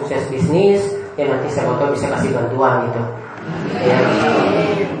 orang yang sukses bisnis, ya nanti saya foto bisa kasih bantuan gitu. Ya.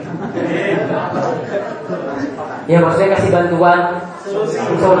 Ya maksudnya kasih bantuan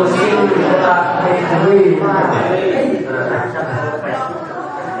solusi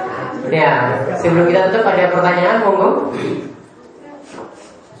ya. Sebelum kita tutup ada pertanyaan, monggo.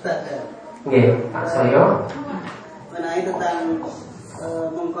 Oke, Pak Soyo. Mengenai tentang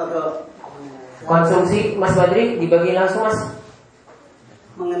mengkodok Konsumsi Mas Badri dibagi langsung Mas.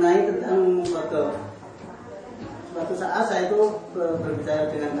 Mengenai tentang mengkodok, suatu saat saya itu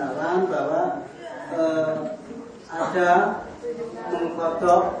berbicara dengan kawan bahwa ada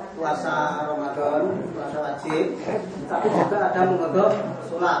mengkodok puasa Ramadhan, puasa wajib, tapi juga ada mengkodok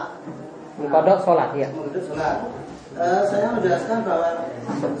sholat. Mengkodok sholat ya. Mengkodok sholat. Saya menjelaskan bahwa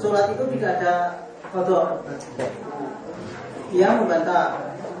sholat itu tidak ada kodok. Dia membantah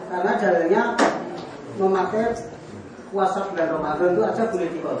karena dalilnya memakai puasa bulan Ramadan itu aja boleh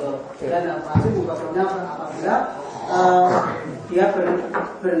dikodok. Dan pasti mengkodoknya apabila dia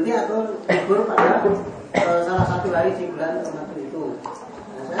berhenti atau libur pada salah satu hari di bulan Ramadan itu.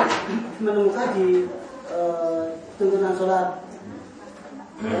 Nah, saya menemukan di tuntunan sholat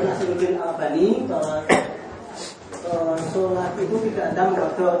Nasiruddin Albani bahwa sholat itu tidak ada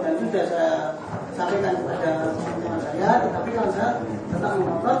mengkodok, dan sudah saya sampaikan kepada teman saya, tetapi kalau saya tetap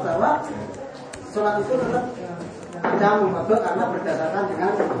mengotot bahwa sholat itu tetap ada mengkodok karena berdasarkan dengan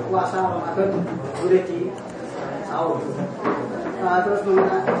puasa Ramadan boleh di sahur. Terus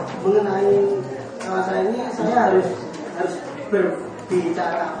mengenai saya ini, saya harus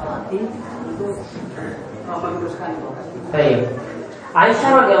berbicara apa lagi untuk meneruskan itu. Baik.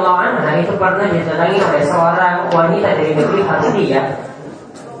 Aisyah radhiyallahu anha itu pernah didatangi oleh seorang wanita dari negeri Haruria.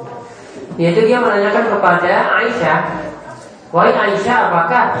 Yaitu dia menanyakan kepada Aisyah, "Wahai Aisyah,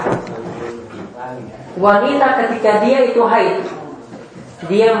 apakah wanita ketika dia itu haid,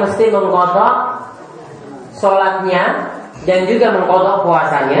 dia mesti mengqadha sholatnya dan juga mengqadha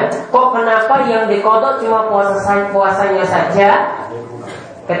puasanya? Kok kenapa yang diqadha cuma puasanya saja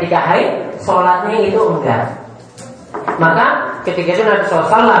ketika haid, sholatnya itu enggak?" Maka ketika itu Nabi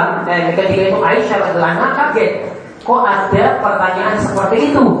SAW, ketika itu Aisyah radhiyallahu anha kaget, kok ada pertanyaan seperti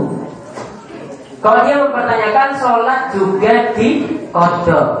itu? Kalau dia mempertanyakan sholat juga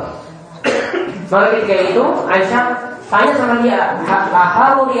diqadha. Maka ketika itu Aisyah tanya sama dia,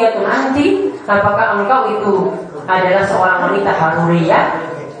 "Haruriyatun anti? Apakah engkau itu adalah seorang wanita Haruriyah?"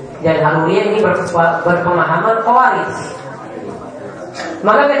 Dan Haruriyah ini berpemahaman Khawarij.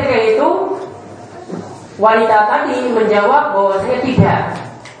 Maka ketika itu wanita tadi menjawab bahwasanya tidak,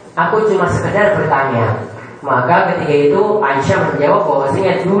 aku cuma sekedar bertanya. Maka ketika itu Aisyah menjawab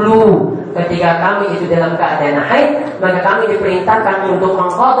bahwasanya dulu ketika kami itu dalam keadaan haid, maka kami diperintahkan untuk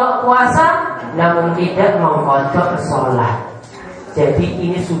mengqadha puasa, namun tidak mengqadha sholat. Jadi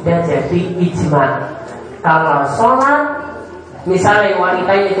ini sudah jadi ijma. Kalau sholat, misalnya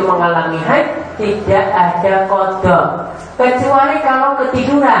wanita itu mengalami haid, tidak ada qadha, kecuali kalau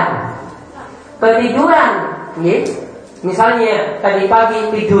ketiduran, ya. Misalnya tadi pagi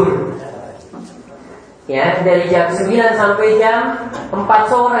tidur, ya, dari jam 9 sampai jam 4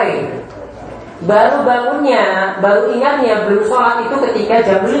 sore. Baru bangunnya, baru ingatnya belum sholat itu ketika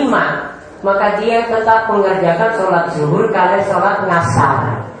jam 5. Maka dia tetap mengerjakan sholat zuhur kalian sholat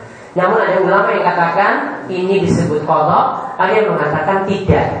ngasar. Namun ada ulama yang katakan ini disebut qadha, ada yang mengatakan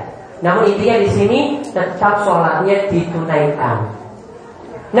tidak. Namun intinya di sini tetap sholatnya ditunaikan.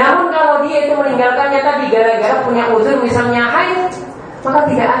 Namun kalau dia itu meninggalkannya tadi gara-gara punya uzur, misalnya haid, maka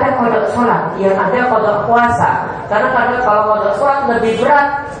tidak ada qadha sholat, yang ada qadha puasa. Karena kalau qadha sholat lebih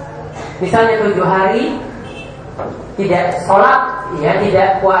berat. Misalnya 7 hari tidak sholat, ya,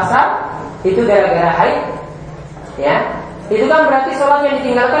 tidak puasa, itu gara-gara haid, ya, itu kan berarti sholat yang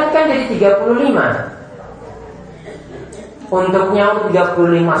ditinggalkan kan jadi 35. Untuknya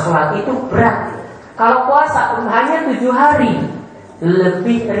 35 sholat itu berat. Kalau puasa hanya 7 hari,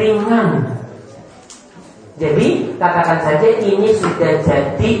 lebih ringan. Jadi katakan saja ini sudah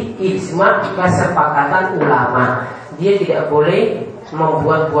jadi ijma kesepakatan ulama. Dia tidak boleh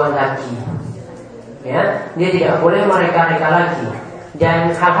membuat-buat lagi. Ya, dia tidak boleh mereka-reka lagi. Dan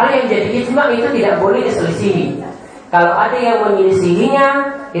hal-hal yang jadi ijma itu tidak boleh diselisihi. Kalau ada yang menyelisihinya,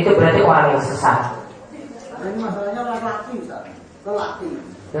 itu berarti orang yang sesat. Ini masalahnya laki, Ustaz.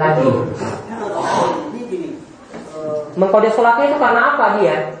 Lagi. Ini gini. Mengkode sholatnya itu karena apa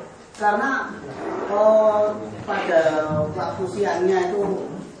dia? Karena pada waktu siangnya itu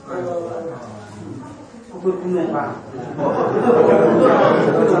bergunung Pak.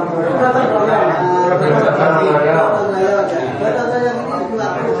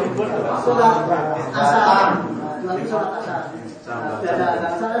 Sholat asar. Nanti sholat asar. Ada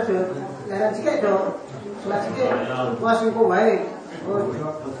asar ada. Ada sikit dong. Sholat sikit. Wah singko baik.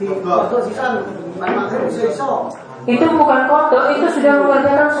 Di waktu sisan maghrib iso. Itu bukan kodok, itu sudah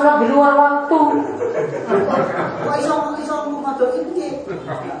mengerjakan sholat di luar waktu. Kok iso ngodok iki?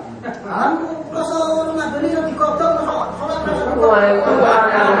 Kalau ngadoni iso dikodok sholat Wah itu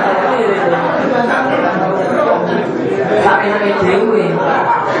enaknya dewi.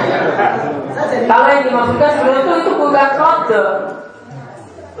 Kalau yang dimaksudkan sebenarnya itu bukan kodok.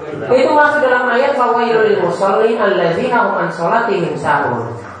 Itu masuk dalam ayat fawailul musallin allazina hum an sholatihim sahun.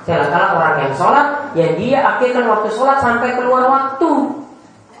 Celakalah orang yang sholat, yang dia akhirkan waktu sholat sampai keluar waktu.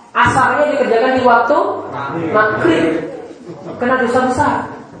 Asarnya dikerjakan di waktu maghrib. Kena dosa besar.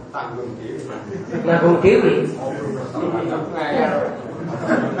 Tanggung dewi.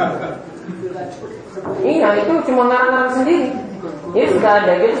 Iya, itu cuma ngarang-ngarang sendiri. Ini sudah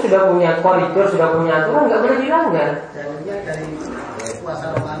ada, itu sudah punya koridor, sudah punya aturan, nggak boleh dilanggar. dari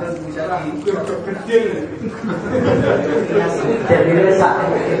puasa Ramadan bisa Jadi lesak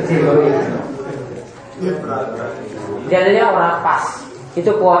kecil. Jadinya orang pas.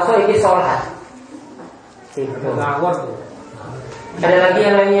 Itu puasa, ini sholat. Ada lagi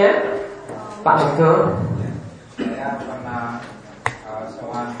yang lainnya? Pak Betul. Saya pernah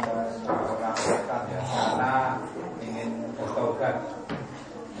sowan seorang ustaz ya, karena ingin bertobat.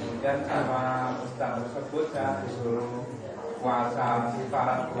 Kemudian sama ustaz tersebut saya disuruh puasa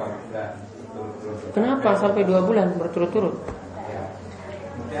kifarat 2 bulan. Kenapa sampai 2 bulan berturut-turut? Ya.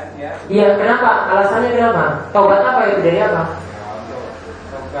 Kemudian dia. Iya, kenapa? Alasannya kenapa? Taubat apa itu dari apa? Ya, untuk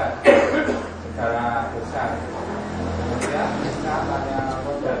tobat secara besar. Kemudian kita tanya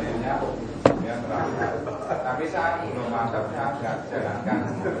dalilnya, dia berangkat. Tapi saya belum mantap, saya agak jalankan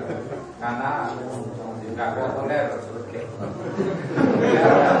karena tidak populer.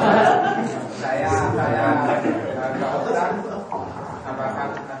 Saya apakah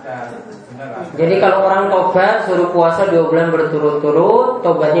ada benar? Jadi kalau orang tobat suruh puasa 2 bulan berturut-turut,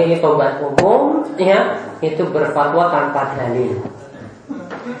 tobatnya ini tobat umum, ya, itu berfatwa tanpa dalil.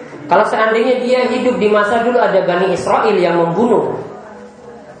 Kalau seandainya dia hidup di masa dulu ada Bani Israel yang membunuh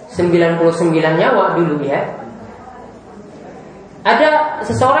 99 nyawa dulu ya. Ada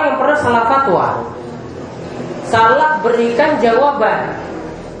seseorang yang pernah salah fatwa, salah berikan jawaban.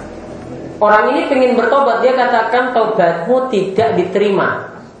 Orang ini pengen bertobat, dia katakan tobatmu tidak diterima.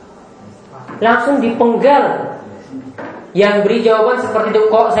 Langsung dipenggal. Yang beri jawaban seperti itu,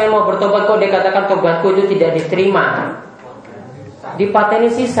 kok saya mau bertobat kok dia katakan tobatku itu tidak diterima. Dipateni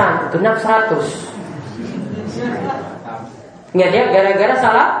sisan, genap 100. Ya dia gara-gara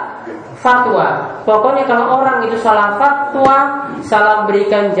salah fatwa. Pokoknya kalau orang itu salah fatwa, salah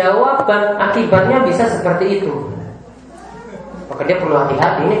berikan jawaban, akibatnya bisa seperti itu. Maka dia perlu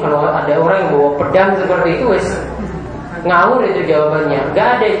hati-hati. Ini kalau ada orang yang bawa pedang seperti itu, wes ngawur itu jawabannya.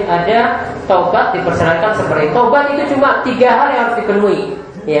 Gak ada taubat dipersyaratkan seperti itu. Taubat itu cuma 3 hal yang harus dipenuhi,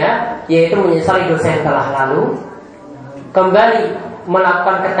 ya, yaitu menyesali dosa yang telah lalu, kembali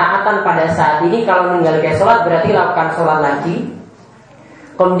melakukan ketaatan pada saat ini. Kalau meninggalkan sholat berarti lakukan sholat lagi.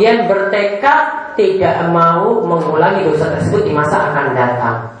 Kemudian bertekad tidak mau mengulangi dosa tersebut di masa akan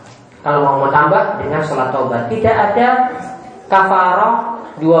datang. Kalau mau tambah dengan sholat taubat. Tidak ada kafarah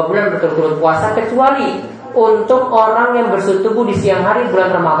 2 bulan berturut-turut puasa kecuali untuk orang yang bersetubuh di siang hari bulan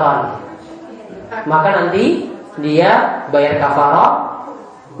Ramadhan. Maka nanti dia bayar kafarah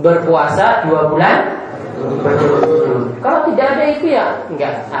berpuasa 2 bulan berturut-turut. Kalau tidak ada itu ya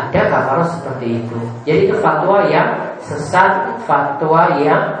enggak ada kafarah seperti itu. Jadi itu fatwa yang sesat, fatwa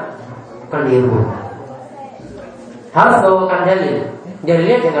yang keliru. Harus bawakan dalil.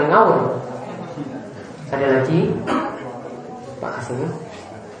 Dalilnya jangan ngawur. Ada lagi? Pak Kasih.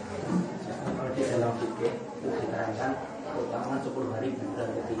 Kalau di dalam fikih diterangkan keutamaan 10 hari bulan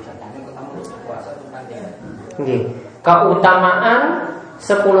ketiga, keutamaan puasa itu panjang. Nggih. Keutamaan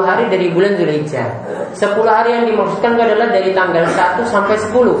 10 hari dari bulan Dzulhijjah. 10 hari yang dimaksudkan adalah dari tanggal 1 sampai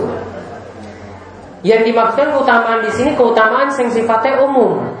 10. Yang dimaksudkan keutamaan di sini keutamaan yang sifatnya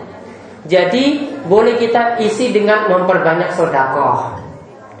umum. Jadi boleh kita isi dengan memperbanyak sedekah,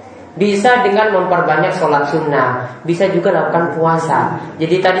 bisa dengan memperbanyak sholat sunnah, bisa juga lakukan puasa.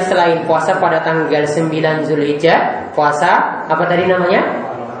 Jadi tadi selain puasa pada tanggal 9 Zulhijjah, puasa apa tadi namanya?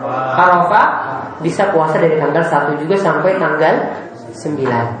 Arafah, bisa puasa dari tanggal 1 juga sampai tanggal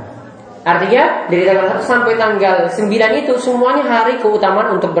 9. Artinya dari tanggal 1 sampai tanggal 9 itu semuanya hari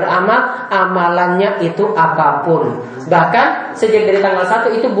keutamaan untuk beramal, amalannya itu apapun. Bahkan sejak dari tanggal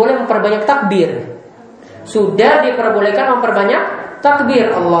 1 itu boleh memperbanyak takbir. Sudah diperbolehkan memperbanyak takbir.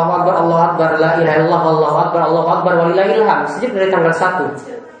 Allahu Akbar, Allahu Akbar, la ilaha illallah, Allahu Akbar, Allahu Akbar, walillahil hamd. Sejak dari tanggal 1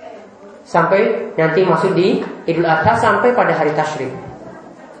 sampai nanti masuk di Idul Adha sampai pada hari tasyrik.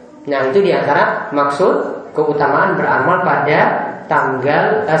 Nah, itu diantara maksud keutamaan beramal pada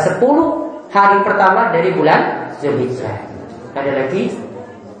tanggal 10 hari pertama dari bulan Zulhijjah. Ada lagi?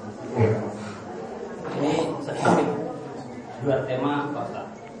 Ini sedikit dua tema Pak.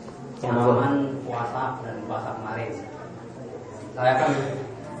 Pengalaman puasa dan puasa kemarin. Saya kan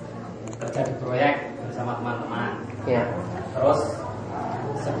kerja di proyek bersama teman-teman. Ya. Terus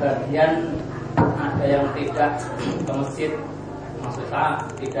sebagian ada yang tidak ke masjid, maksudnya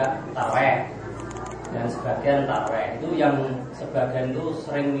tidak tarawih, dan sebagian tarawih. Itu yang sebagian itu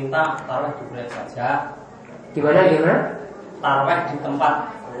sering minta tarawih di proyek saja. Gimana? Tarawih di tempat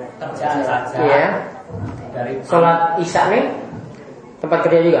kerjaan saja. Iya. Dari Sholat isya nih tempat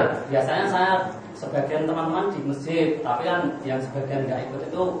kerja juga. Biasanya saya sebagian teman-teman di masjid, tapi kan yang sebagian nggak ikut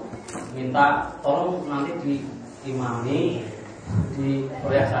itu minta tolong nanti diimami di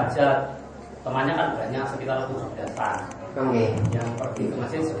proyek saja. Temannya kan banyak, sekitar 17-an. Oke. Yang pergi ke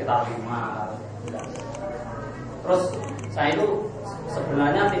masjid sekitar 5. Terus saya itu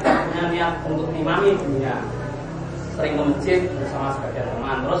sebenarnya tidak punya niat untuk imami dulunya, sering ke masjid bersama sebagian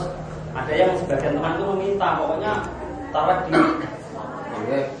teman. Terus ada yang sebagian teman itu meminta pokoknya taruh di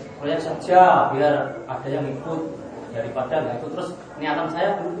proyek saja biar ada yang ikut daripada nggak ikut. Terus niatan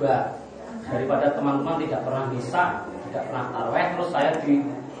saya berubah, daripada teman-teman tidak pernah bisa, tidak pernah tarawih, terus saya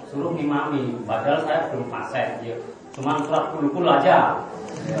disuruh imami, padahal saya belum fasih, ya cuma surat kul aja.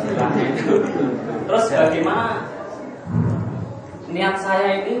 Terus bagaimana niat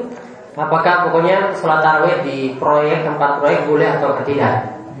saya ini? Apakah pokoknya sholat tarawih di proyek, tempat proyek boleh atau tidak?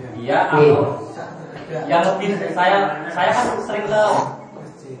 Iya, atau yang lebih saya kan sering ke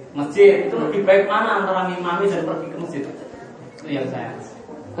masjid, itu lebih baik mana antara ngimami dan pergi ke masjid? Itu yang saya.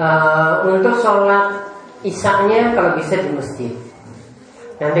 Untuk sholat isya-nya kalau bisa di masjid.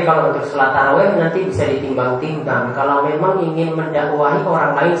 Nanti kalau untuk sholat tarawih nanti bisa ditimbang-timbang. Kalau memang ingin mendakwahi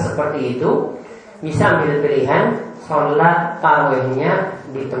orang lain seperti itu, bisa ambil pilihan sholat tarawihnya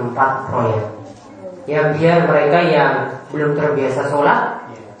di tempat proyek. Ya biar mereka yang belum terbiasa sholat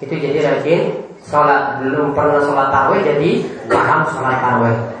itu jadi rajin sholat, belum pernah sholat tarawih jadi paham sholat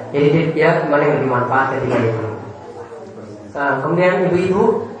tarawih. Jadi dia mana yang lebih manfaat ketika itu. Kemudian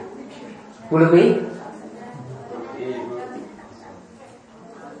ibu-ibu, Bu Lebih,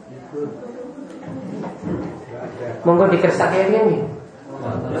 monggo dikersake ini.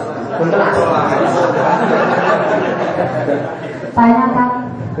 Punten aja. Tanyakan.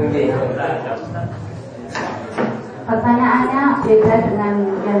 Pertanyaannya beda dengan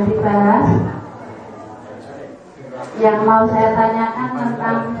yang dibahas. Yang mau saya tanyakan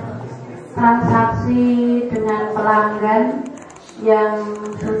tentang transaksi dengan pelanggan yang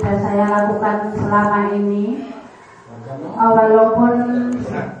sudah saya lakukan selama ini. Walaupun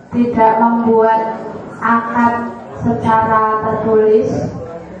tidak membuat akad secara tertulis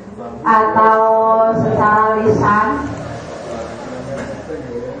atau secara lisan,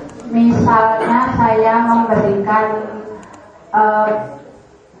 misalnya saya memberikan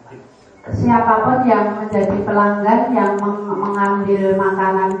siapapun yang menjadi pelanggan yang mengambil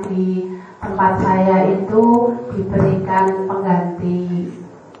makanan di tempat saya itu diberikan pengganti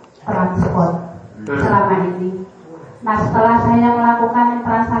transport selama ini. Nah, setelah saya melakukan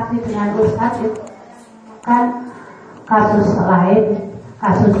transaksi dengan Ustadz itu kan kasus lain,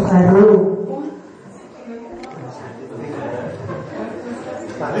 kasus baru.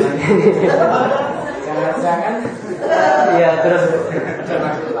 Jangan-jangan Iya terus.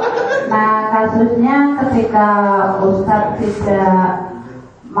 Nah, kasusnya ketika Ustadz tidak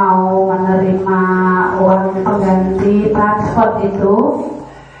mau menerima uang pengganti transport itu,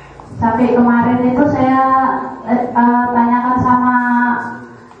 sampai kemarin itu saya tanyakan sama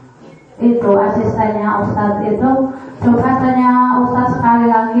itu asistennya Ustadz itu, coba tanya Ustadz sekali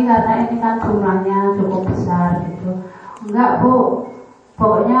lagi karena ini kan jumlahnya cukup besar gitu. Enggak Bu,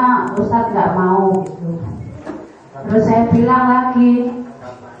 pokoknya Ustadz nggak mau gitu. Terus saya bilang lagi,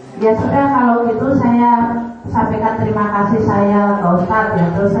 Ya sudah, kalau gitu saya sampaikan terima kasih saya ke Ustadz ya.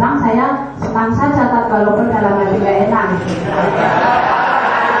 Terus terang saya senang saja, walaupun dalam hati gak enak gitu.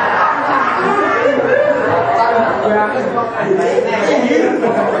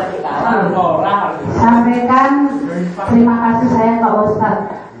 Sampaikan terima kasih saya ke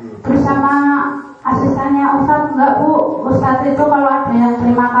Ustadz. Terus sama asistennya, Ustadz, enggak Bu, Ustadz itu kalau ada yang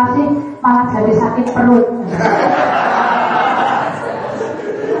terima kasih malah jadi sakit perut.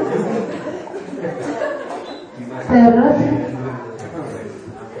 Terus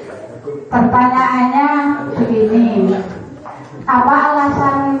pertanyaannya begini, apa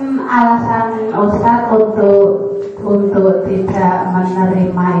alasan Ustadz untuk tidak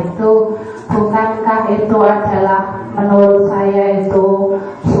menerima itu? Bukankah itu adalah menurut saya itu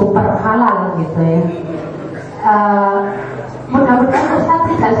super halal gitu ya? Mudah-mudahan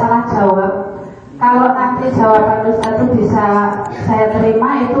Ustadz tidak salah jawab. Kalau nanti jawaban Ustadz itu bisa saya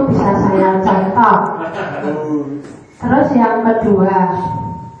terima, itu bisa saya contoh. Terus yang kedua,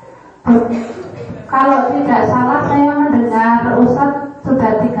 kalau tidak salah saya mendengar Ustadz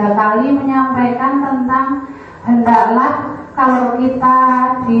sudah 3 kali menyampaikan tentang hendaklah kalau kita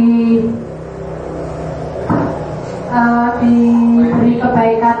diberi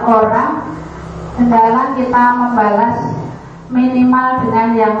kebaikan orang, hendaklah kita membalas minimal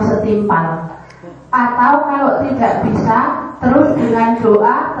dengan yang setimpal. Atau kalau tidak bisa, terus dengan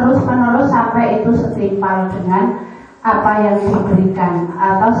doa terus menerus sampai itu setimpal dengan apa yang diberikan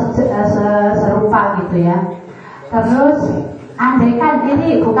atau serupa gitu ya. Terus andaikan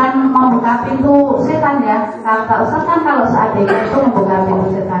ini bukan membuka pintu setan ya, kata Ustaz kan kalau seandainya itu membuka pintu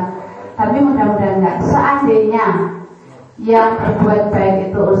setan, tapi mudah-mudahan enggak. Seandainya yang berbuat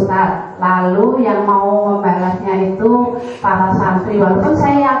baik itu Ustaz, lalu yang mau membalasnya itu para santri, walaupun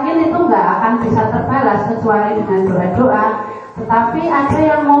saya yakin itu nggak akan bisa terbalas kecuali dengan doa-doa, tetapi ada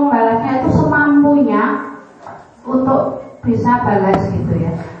yang mau membalasnya itu semampunya untuk bisa balas gitu ya.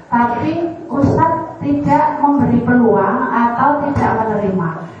 Tapi Ustaz tidak memberi peluang atau tidak menerima.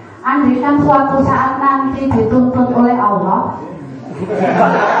 Andaikan suatu saat nanti dituntut oleh Allah,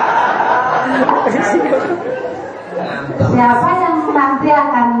 siapa yang nanti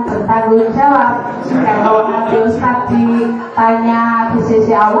akan bertanggung jawab? Kalau nanti Ustaz ditanya di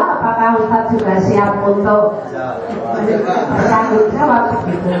sisi Allah, apakah Ustaz juga siap untuk bertanggung jawab?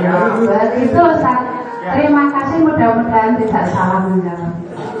 Gitu. Begitu Ustaz. Terima kasih, mudah-mudahan tidak salah menjawab.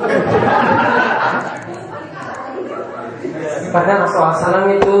 Pada Rasulullah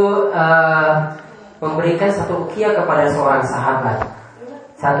SAW itu memberikan satu ukiah kepada seorang sahabat.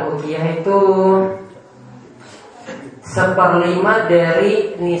 Satu ukiah itu 1/5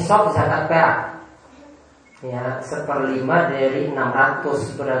 dari nisab zakat perak. Ya, 1/5 dari 600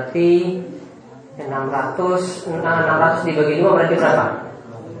 berarti 600 dibagi 5 berarti berapa?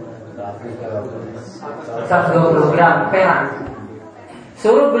 120 gram perak.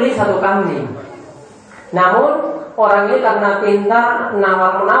 Suruh beli 1 kambing. Namun orang ini karena pintar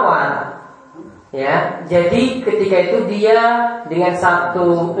menawar-menawar, ya, jadi ketika itu dia dengan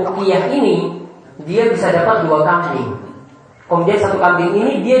 1 ukiah ini dia bisa dapat 2 kambing. Kemudian 1 kambing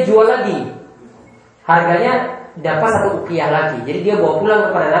ini dia jual lagi, harganya dapat 1 ukiah lagi. Jadi dia bawa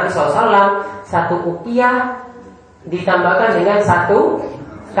pulang kepada Nabi SAW 1 ukiah ditambahkan dengan 1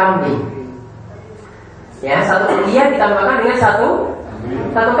 kambing. Ya, 1 ukiah ditambahkan dengan 1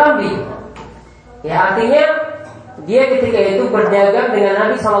 kambing. Ya, artinya dia ketika itu berdagang dengan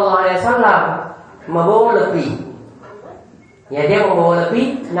Nabi SAW membawa lebih. Ya, dia membawa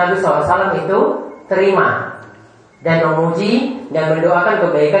lebih, Nabi SAW itu terima dan memuji dan mendoakan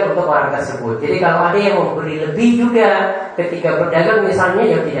kebaikan untuk orang tersebut. Jadi kalau ada yang memberi lebih juga ketika berdagang misalnya,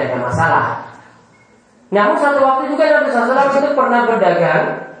 ya tidak ada masalah. Namun satu waktu juga Nabi SAW itu pernah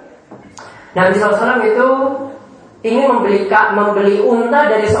berdagang. Nabi SAW itu ingin membeli unta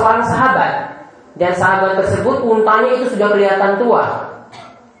dari seorang sahabat, dan sahabat tersebut untanya itu sudah kelihatan tua.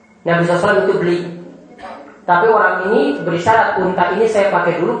 Nabi SAW itu beli, tapi orang ini beri syarat, unta ini saya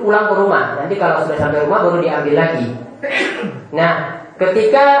pakai dulu pulang ke rumah, nanti kalau sudah sampai rumah baru diambil lagi. Nah,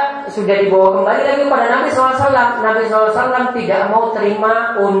 ketika sudah dibawa kembali lagi pada Nabi SAW, Nabi SAW tidak mau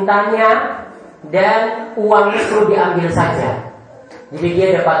terima untanya dan uangnya suruh diambil saja. Jadi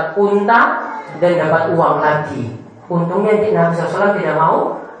dia dapat unta dan dapat uang lagi. Untungnya Nabi SAW tidak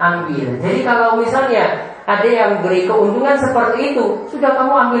mau ambil. Jadi kalau misalnya ada yang beri keuntungan seperti itu, sudah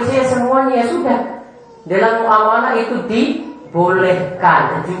kamu ambil saja semuanya, ya sudah. Dalam muamalah itu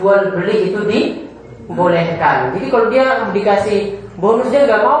dibolehkan, jual beli itu dibolehkan. Jadi kalau dia dikasih bonusnya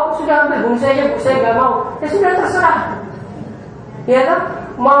nggak mau, sudah ambil bonus saja, saya nggak mau, ya sudah terserah. Ya kan?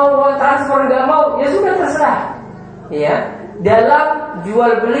 Mau transfer nggak mau, ya sudah terserah. Ya.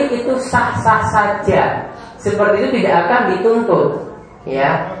 jual beli itu sah-sah saja. Seperti itu tidak akan dituntut.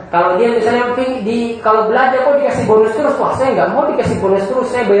 Ya, kalau dia misalnya kalau belanja kok dikasih bonus terus, wah saya nggak mau dikasih bonus terus,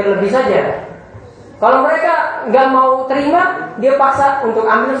 saya bayar lebih saja. Kalau mereka nggak mau terima, dia paksa untuk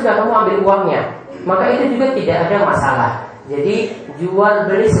ambil, sudah kamu ambil uangnya, maka itu juga tidak ada masalah. Jadi jual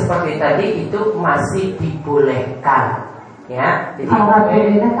beli seperti tadi itu masih dibolehkan, ya. Jadi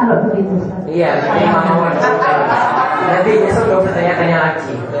alhamdulillah kalau begitu. Iya, jadi mau nanti besok nggak usah tanya-tanya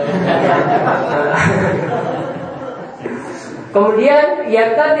lagi. Ya. Kemudian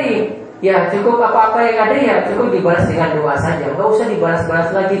yang tadi, ya cukup apa-apa yang ada ya cukup dibalas dengan doa saja, nggak usah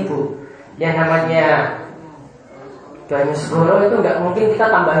dibalas-balas lagi Bu. Yang namanya banyu segoro itu nggak mungkin kita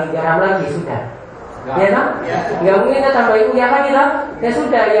tambahin garam lagi, sudah. Ya kan? Nggak mungkin kita tambahin minyak lagi lah. Ya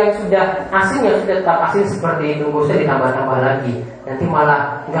sudah, yang sudah asin ya sudah tetap asin seperti itu, nggak usah ditambah-tambah lagi. Nanti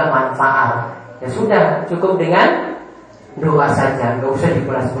malah nggak manfaat. Ya sudah, cukup dengan doa saja, nggak usah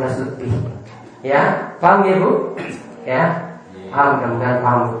dibalas-balas lebih. Ya, paham ya Bu? Ya. Paham, mudah-mudahan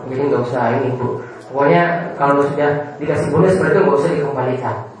paham. Jadi nggak usah ini Bu. Pokoknya kalau sudah dikasih bonus seperti itu nggak usah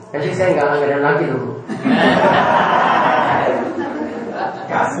dikembalikan. Nanti saya nggak langganan lagi loh Bu.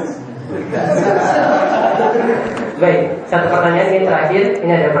 Baik, satu pertanyaan ini terakhir.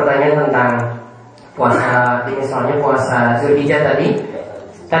 Ini ada pertanyaan tentang puasa. Ini soalnya puasa Zulhijjah tadi.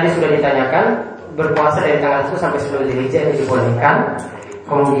 Tadi sudah ditanyakan berpuasa dari tanggal 1 sampai 10 Zulhijjah ini dibolehkan.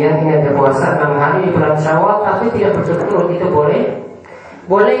 Kemudian ini ada puasa 6 hari di bulan Syawal tapi tidak berturut-turut, itu boleh?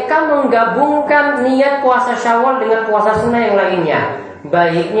 Bolehkah menggabungkan niat puasa Syawal dengan puasa sunnah yang lainnya?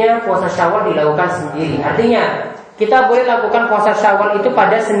 Baiknya puasa Syawal dilakukan sendiri. Artinya kita boleh lakukan puasa Syawal itu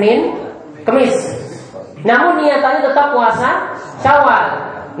pada Senin, Kamis. Namun niatannya tetap puasa Syawal.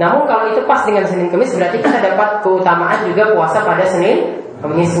 Namun kalau itu pas dengan Senin Kamis berarti kita dapat keutamaan juga puasa pada Senin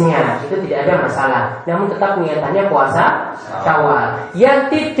Kamisnya, itu tidak ada masalah. Namun tetap niatannya puasa Syawal.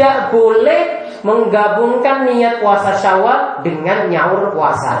 Yang tidak boleh menggabungkan niat puasa Syawal dengan nyaur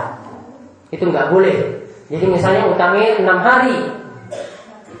puasa. Itu nggak boleh. Jadi misalnya utangnya 6 hari,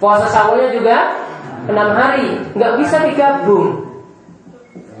 puasa Syawalnya juga 6 hari, nggak bisa digabung.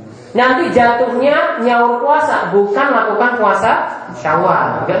 Nanti jatuhnya nyaur puasa, bukan lakukan puasa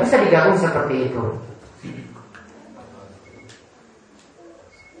Syawal. Nggak bisa digabung seperti itu.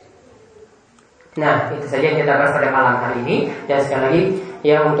 Nah, itu saja yang kita bahas pada malam hari ini. Dan sekali lagi,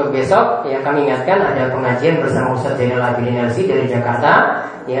 ya untuk besok, ya kami ingatkan ada pengajian bersama Ustaz Zainal Abidin LC dari Jakarta,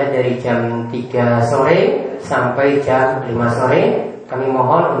 ya dari jam 3 sore sampai jam 5 sore. Kami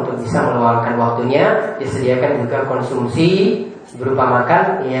mohon untuk bisa meluangkan waktunya, disediakan juga konsumsi berupa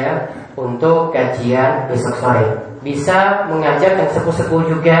makan, ya untuk kajian besok sore. Bisa mengajak yang sepuh-sepuh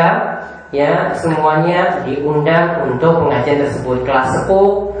juga, ya semuanya diundang untuk pengajian tersebut. Kelas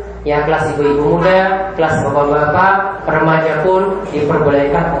sepuh, ya kelas ibu-ibu muda, kelas bapak-bapak, remaja pun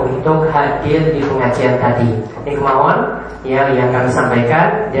diperbolehkan untuk hadir di pengajian tadi. Ini kemauan ya yang kami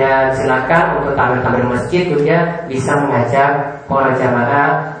sampaikan, dan silakan untuk tamu-tamu masjid juga bisa mengajak para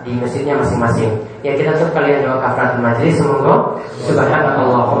jamaah di masjidnya masing-masing. Ya kita tutup kalian doa kafaratul majlis. Semoga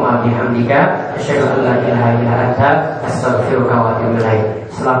subhanallahumma bihamdika asyhadu an la ilaha illa anta astaghfiruka wa atubu ilaik.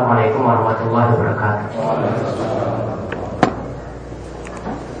 Assalamualaikum warahmatullahi wabarakatuh.